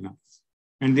normal retina.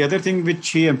 And the other thing which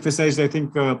he emphasized, I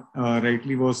think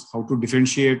rightly, was how to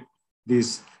differentiate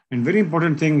this. And very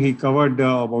important thing he covered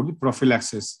about the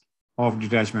prophylaxis of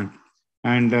detachment.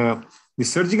 And the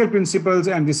surgical principles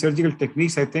and the surgical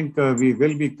techniques, I think we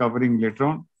will be covering later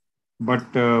on.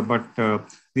 But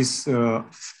this,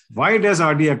 why does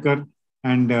RD occur,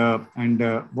 and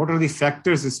what are the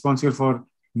factors responsible for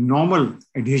normal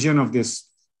adhesion of this?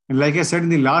 And like I said in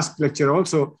the last lecture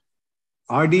also,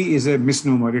 RD is a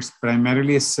misnomer. It's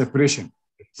primarily a separation.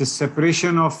 It's a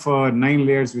separation of 9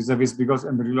 layers vis-a-vis, because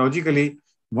embryologically,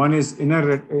 one is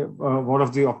inner, one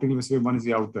of the optical vesicle, one is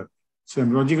the outer. So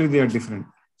embryologically, they are different.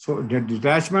 So the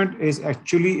detachment is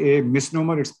actually a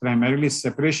misnomer. It's primarily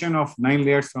separation of 9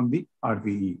 layers from the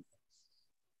RPE.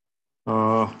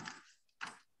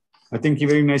 I think he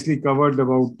very nicely covered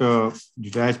about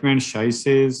detachment,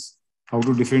 Scheisses, how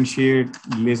to differentiate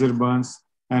laser burns,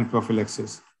 and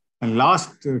prophylaxis. And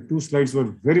last 2 slides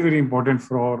were very, very important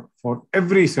for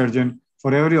every surgeon,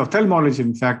 for every ophthalmologist,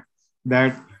 in fact,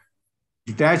 that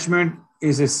detachment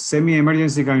is a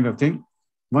semi-emergency kind of thing.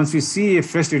 Once we see a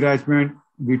fresh detachment,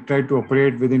 we try to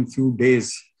operate within few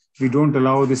days. We don't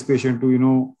allow this patient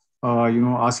to,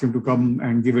 ask him to come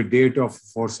and give a date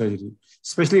for surgery.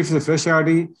 Especially if it's a fresh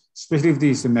RD, especially if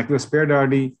it's a macular spared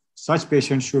RD, such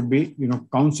patients should be,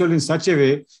 counseled in such a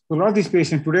way. So a lot of these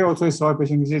patients, today also I saw a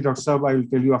patient, he said, Dr. Saab, I will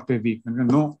tell you after a week. And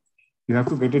no, you have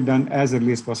to get it done as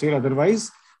early as possible.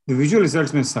 Otherwise, the visual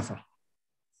results may suffer.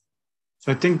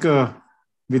 So I think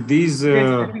with these...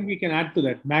 Yes, I think we can add to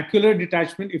that. Macular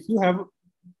detachment, if you have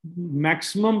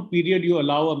maximum period you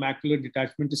allow a macular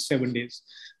detachment is 7 days.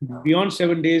 Beyond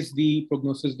 7 days, the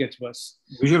prognosis gets worse.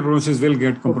 Visual prognosis will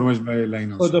get compromised by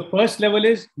line also. So the first level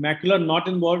is macular not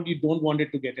involved. You don't want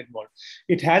it to get involved.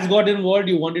 It has got involved.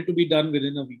 You want it to be done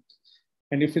within a week.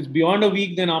 And if it's beyond a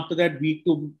week, then after that, week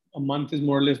to a month is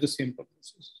more or less the same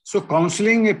prognosis. So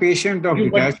counseling a patient of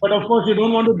detachment... But of course, you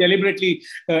don't want to deliberately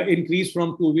increase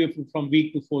from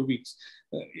week to 4 weeks.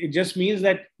 It just means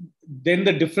that then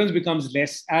the difference becomes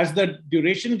less. As the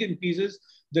duration increases,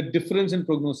 the difference in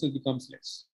prognosis becomes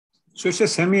less. So it's a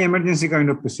semi-emergency kind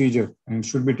of procedure and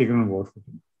should be taken on board.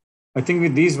 I think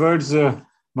with these words,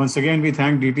 once again, we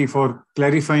thank DT for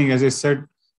clarifying, as I said,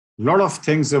 a lot of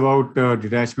things about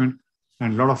detachment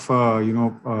and a lot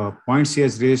of points he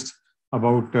has raised.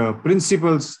 about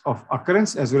principles of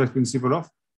occurrence as well as principle of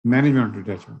management of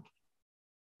detachment.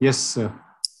 Yes, sir.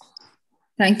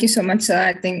 Thank you so much, sir.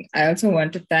 I think I also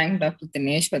want to thank Dr.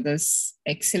 Dinesh for this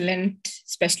excellent,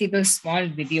 especially those small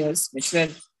videos, which were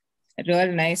a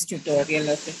real nice tutorial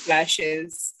of the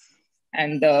flashes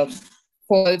and the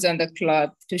folds on the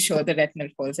cloth to show the retinal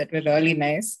folds that were really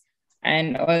nice.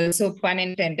 And also, pun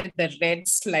intended, the red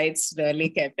slides really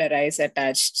kept our eyes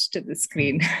attached to the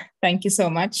screen. Thank you so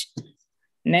much.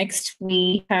 Next,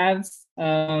 we have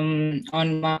on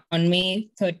May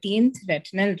 13th,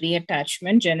 retinal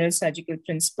reattachment, general surgical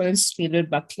principles, field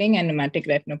buckling, and pneumatic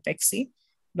retinopexy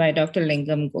by Dr.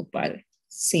 Lingam Gopal.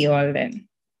 See you all then.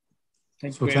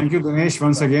 Thank you, Dinesh,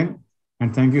 once again.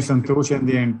 And thank you, Santosh, and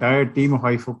the entire team of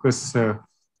iFocus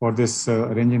for this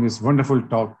arranging this wonderful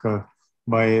talk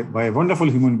by a wonderful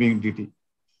human being, DT.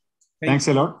 Thanks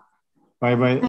a lot. Bye-bye.